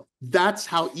the world. That's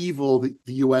how evil the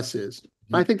US is.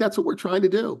 Mm-hmm. I think that's what we're trying to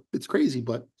do. It's crazy,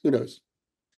 but who knows?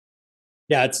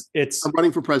 Yeah, it's. I'm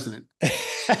running for president.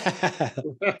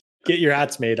 Get your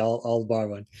hats made. I'll borrow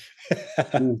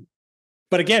one.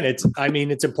 But again, it's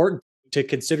important to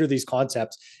consider these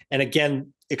concepts and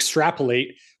again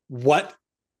extrapolate what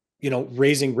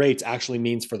raising rates actually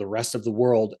means for the rest of the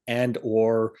world and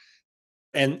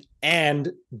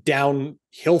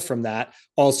downhill from that,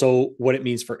 also what it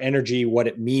means for energy, what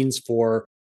it means for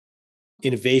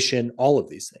innovation, all of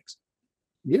these things.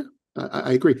 Yeah,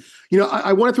 I agree.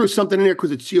 I want to throw something in there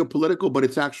because it's geopolitical, but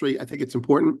it's actually, I think it's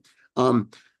important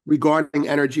regarding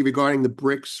energy, regarding the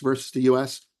BRICS versus the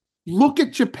US. Look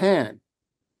at Japan.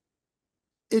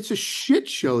 It's a shit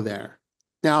show there.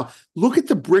 Now, look at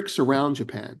the BRICS around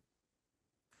Japan.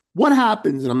 What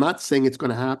happens, and I'm not saying it's going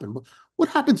to happen, but what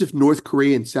happens if North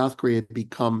Korea and South Korea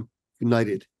become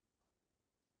united?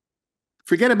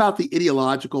 Forget about the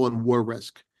ideological and war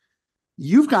risk.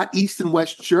 You've got East and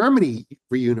West Germany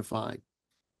reunifying.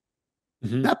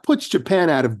 Mm-hmm. That puts Japan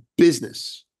out of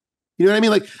business. You know what I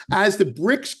mean? Like, as the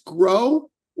BRICS grow,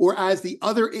 or as the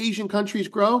other Asian countries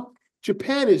grow,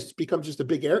 Japan has become just a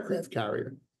big aircraft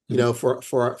carrier,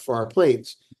 for our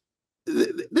planes.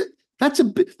 That's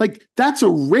a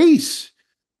race.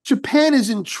 Japan is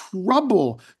in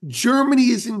trouble. Germany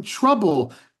is in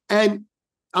trouble. And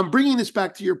I'm bringing this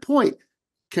back to your point.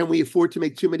 Can we afford to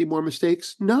make too many more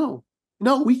mistakes? No,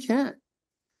 we can't.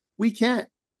 We can't.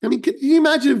 I mean, can you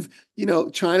imagine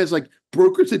if, China's like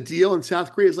brokers a deal and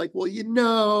South Korea is like, well,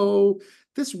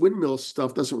 this windmill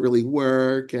stuff doesn't really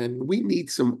work and we need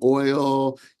some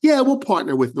oil. Yeah, we'll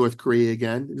partner with North Korea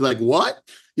again. You're like, what?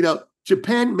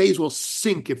 Japan may as well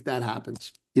sink if that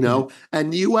happens,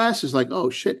 and the US is like, oh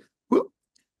shit,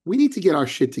 we need to get our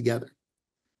shit together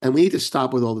and we need to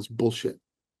stop with all this bullshit.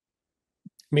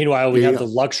 Meanwhile, we have the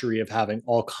luxury of having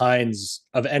all kinds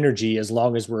of energy as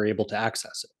long as we're able to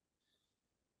access it.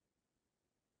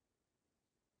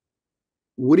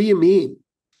 What do you mean?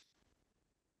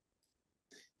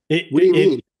 What do you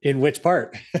mean? In which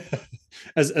part?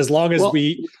 as long as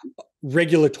we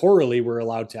regulatorily were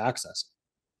allowed to access it.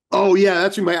 Oh yeah,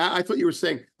 that's what I thought you were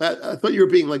saying. I thought you were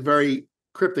being like very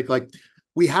cryptic. Like,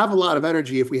 we have a lot of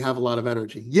energy if we have a lot of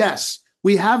energy. Yes,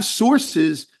 we have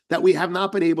sources that we have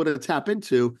not been able to tap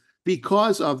into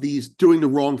because of these doing the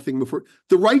wrong thing before.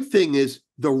 The right thing is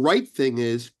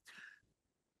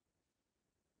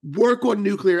work on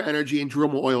nuclear energy and drill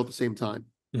more oil at the same time.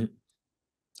 100%.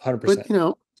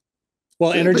 But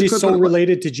well, energy is so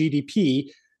related to GDP,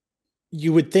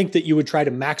 you would think that you would try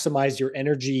to maximize your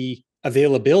energy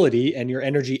availability and your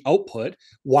energy output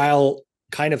while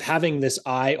kind of having this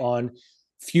eye on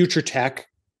future tech,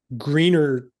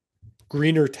 greener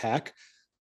tech,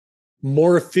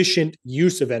 more efficient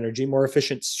use of energy, more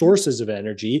efficient sources of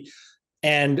energy,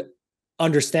 and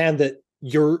understand that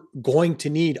you're going to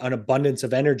need an abundance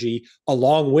of energy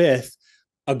along with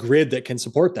a grid that can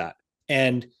support that.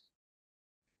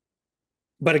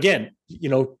 But again,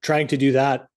 trying to do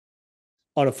that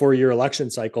on a 4-year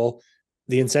election cycle,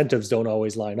 the incentives don't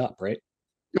always line up, right?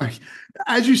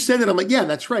 As you said it, I'm like, yeah,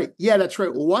 that's right. Yeah, that's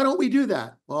right. Well, why don't we do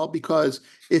that? Well, because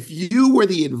if you were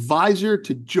the advisor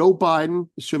to Joe Biden,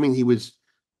 assuming he was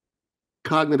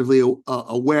cognitively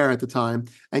aware at the time,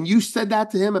 and you said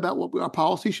that to him about what our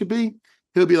policy should be,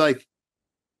 he'll be like,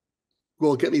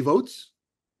 well, get me votes.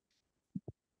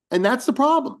 And that's the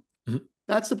problem. Mm-hmm.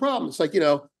 That's the problem. It's like,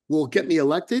 will get me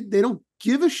elected. They don't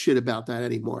give a shit about that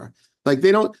anymore. Like,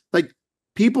 they don't, like,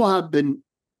 people have been,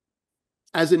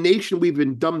 as a nation, we've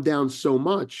been dumbed down so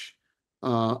much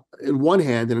in one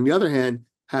hand, and on the other hand,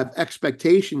 have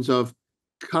expectations of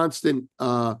constant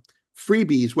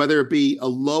freebies, whether it be a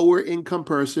lower income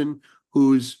person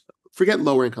who's, forget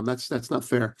lower income, that's not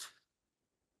fair.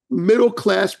 Middle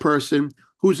class person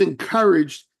who's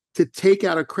encouraged to take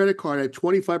out a credit card at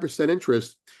 25%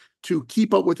 interest to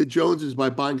keep up with the Joneses by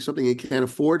buying something they can't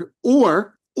afford,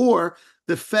 or or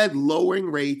the Fed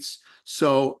lowering rates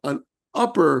so an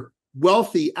upper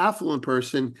wealthy affluent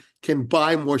person can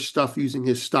buy more stuff using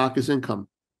his stock as income.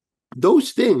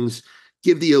 Those things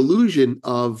give the illusion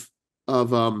of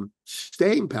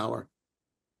staying power,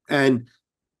 and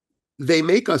they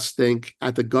make us think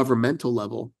at the governmental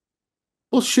level,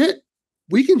 well, shit,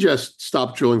 we can just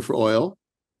stop drilling for oil.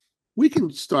 We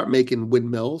can start making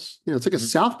windmills. It's like a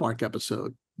South Park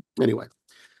episode. Anyway,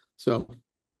 so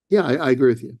yeah, I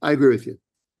agree with you. I agree with you.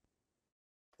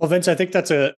 Well, Vince, I think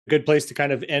that's a good place to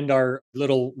kind of end our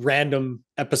little random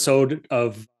episode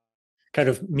of kind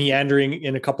of meandering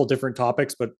in a couple different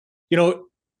topics. But,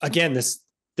 again, this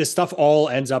stuff all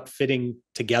ends up fitting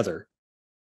together.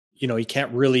 You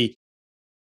can't really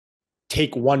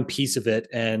take one piece of it.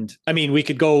 And I mean, we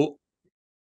could go,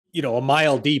 a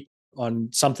mile deep on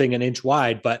something an inch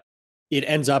wide, but it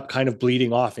ends up kind of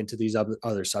bleeding off into these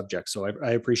other subjects. So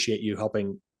I appreciate you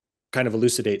helping kind of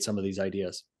elucidate some of these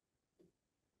ideas.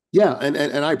 Yeah, and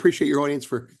I appreciate your audience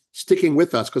for sticking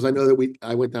with us, because I know that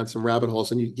I went down some rabbit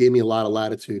holes and you gave me a lot of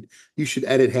latitude. You should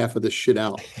edit half of this shit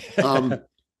out. Yeah,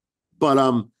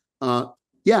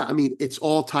 I mean, it's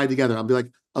all tied together. I'll be like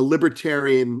a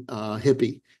libertarian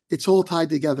hippie. It's all tied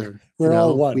together. We're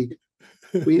all one.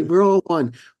 We're all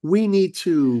one. We need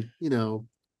to,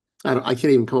 I can't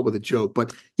even come up with a joke,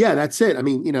 but yeah, that's it. I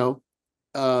mean,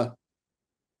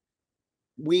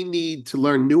 we need to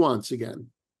learn nuance again.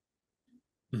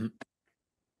 Mm-hmm.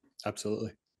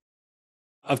 Absolutely.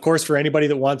 Of course, for anybody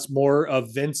that wants more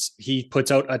of Vince, he puts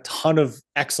out a ton of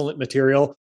excellent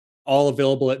material, all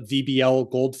available at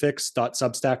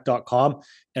vblgoldfix.substack.com.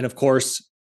 And of course,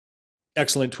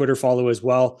 excellent Twitter follow as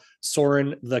well,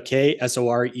 Soren the K,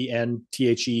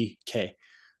 SORENTHEK.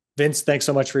 Vince, thanks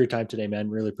so much for your time today, man.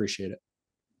 Really appreciate it.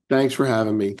 Thanks for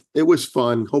having me. It was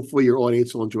fun. Hopefully your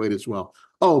audience will enjoy it as well.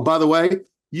 Oh, by the way,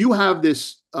 you have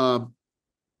this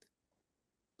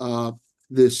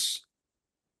this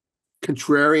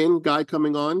contrarian guy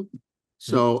coming on.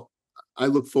 So I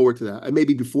look forward to that. And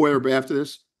maybe before or after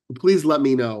this, please let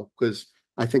me know, because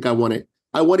I think I want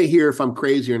to hear if I'm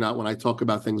crazy or not when I talk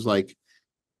about things like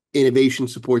innovation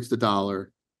supports the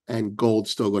dollar and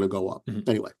gold's still going to go up. Mm-hmm.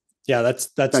 Anyway. Yeah, that's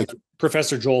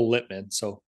Professor Joel Littman.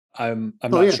 So I'm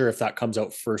not sure if that comes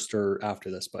out first or after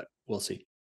this, but we'll see.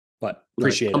 But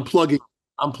appreciate it. I'm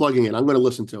plugging in. I'm going to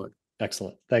listen to it.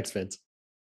 Excellent. Thanks, Vince.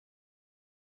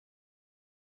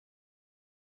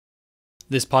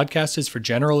 This podcast is for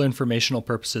general informational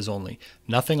purposes only.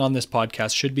 Nothing on this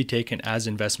podcast should be taken as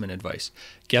investment advice.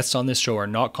 Guests on this show are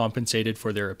not compensated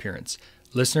for their appearance.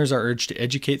 Listeners are urged to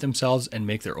educate themselves and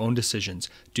make their own decisions.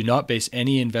 Do not base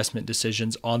any investment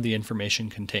decisions on the information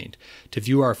contained. To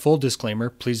view our full disclaimer,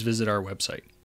 please visit our website.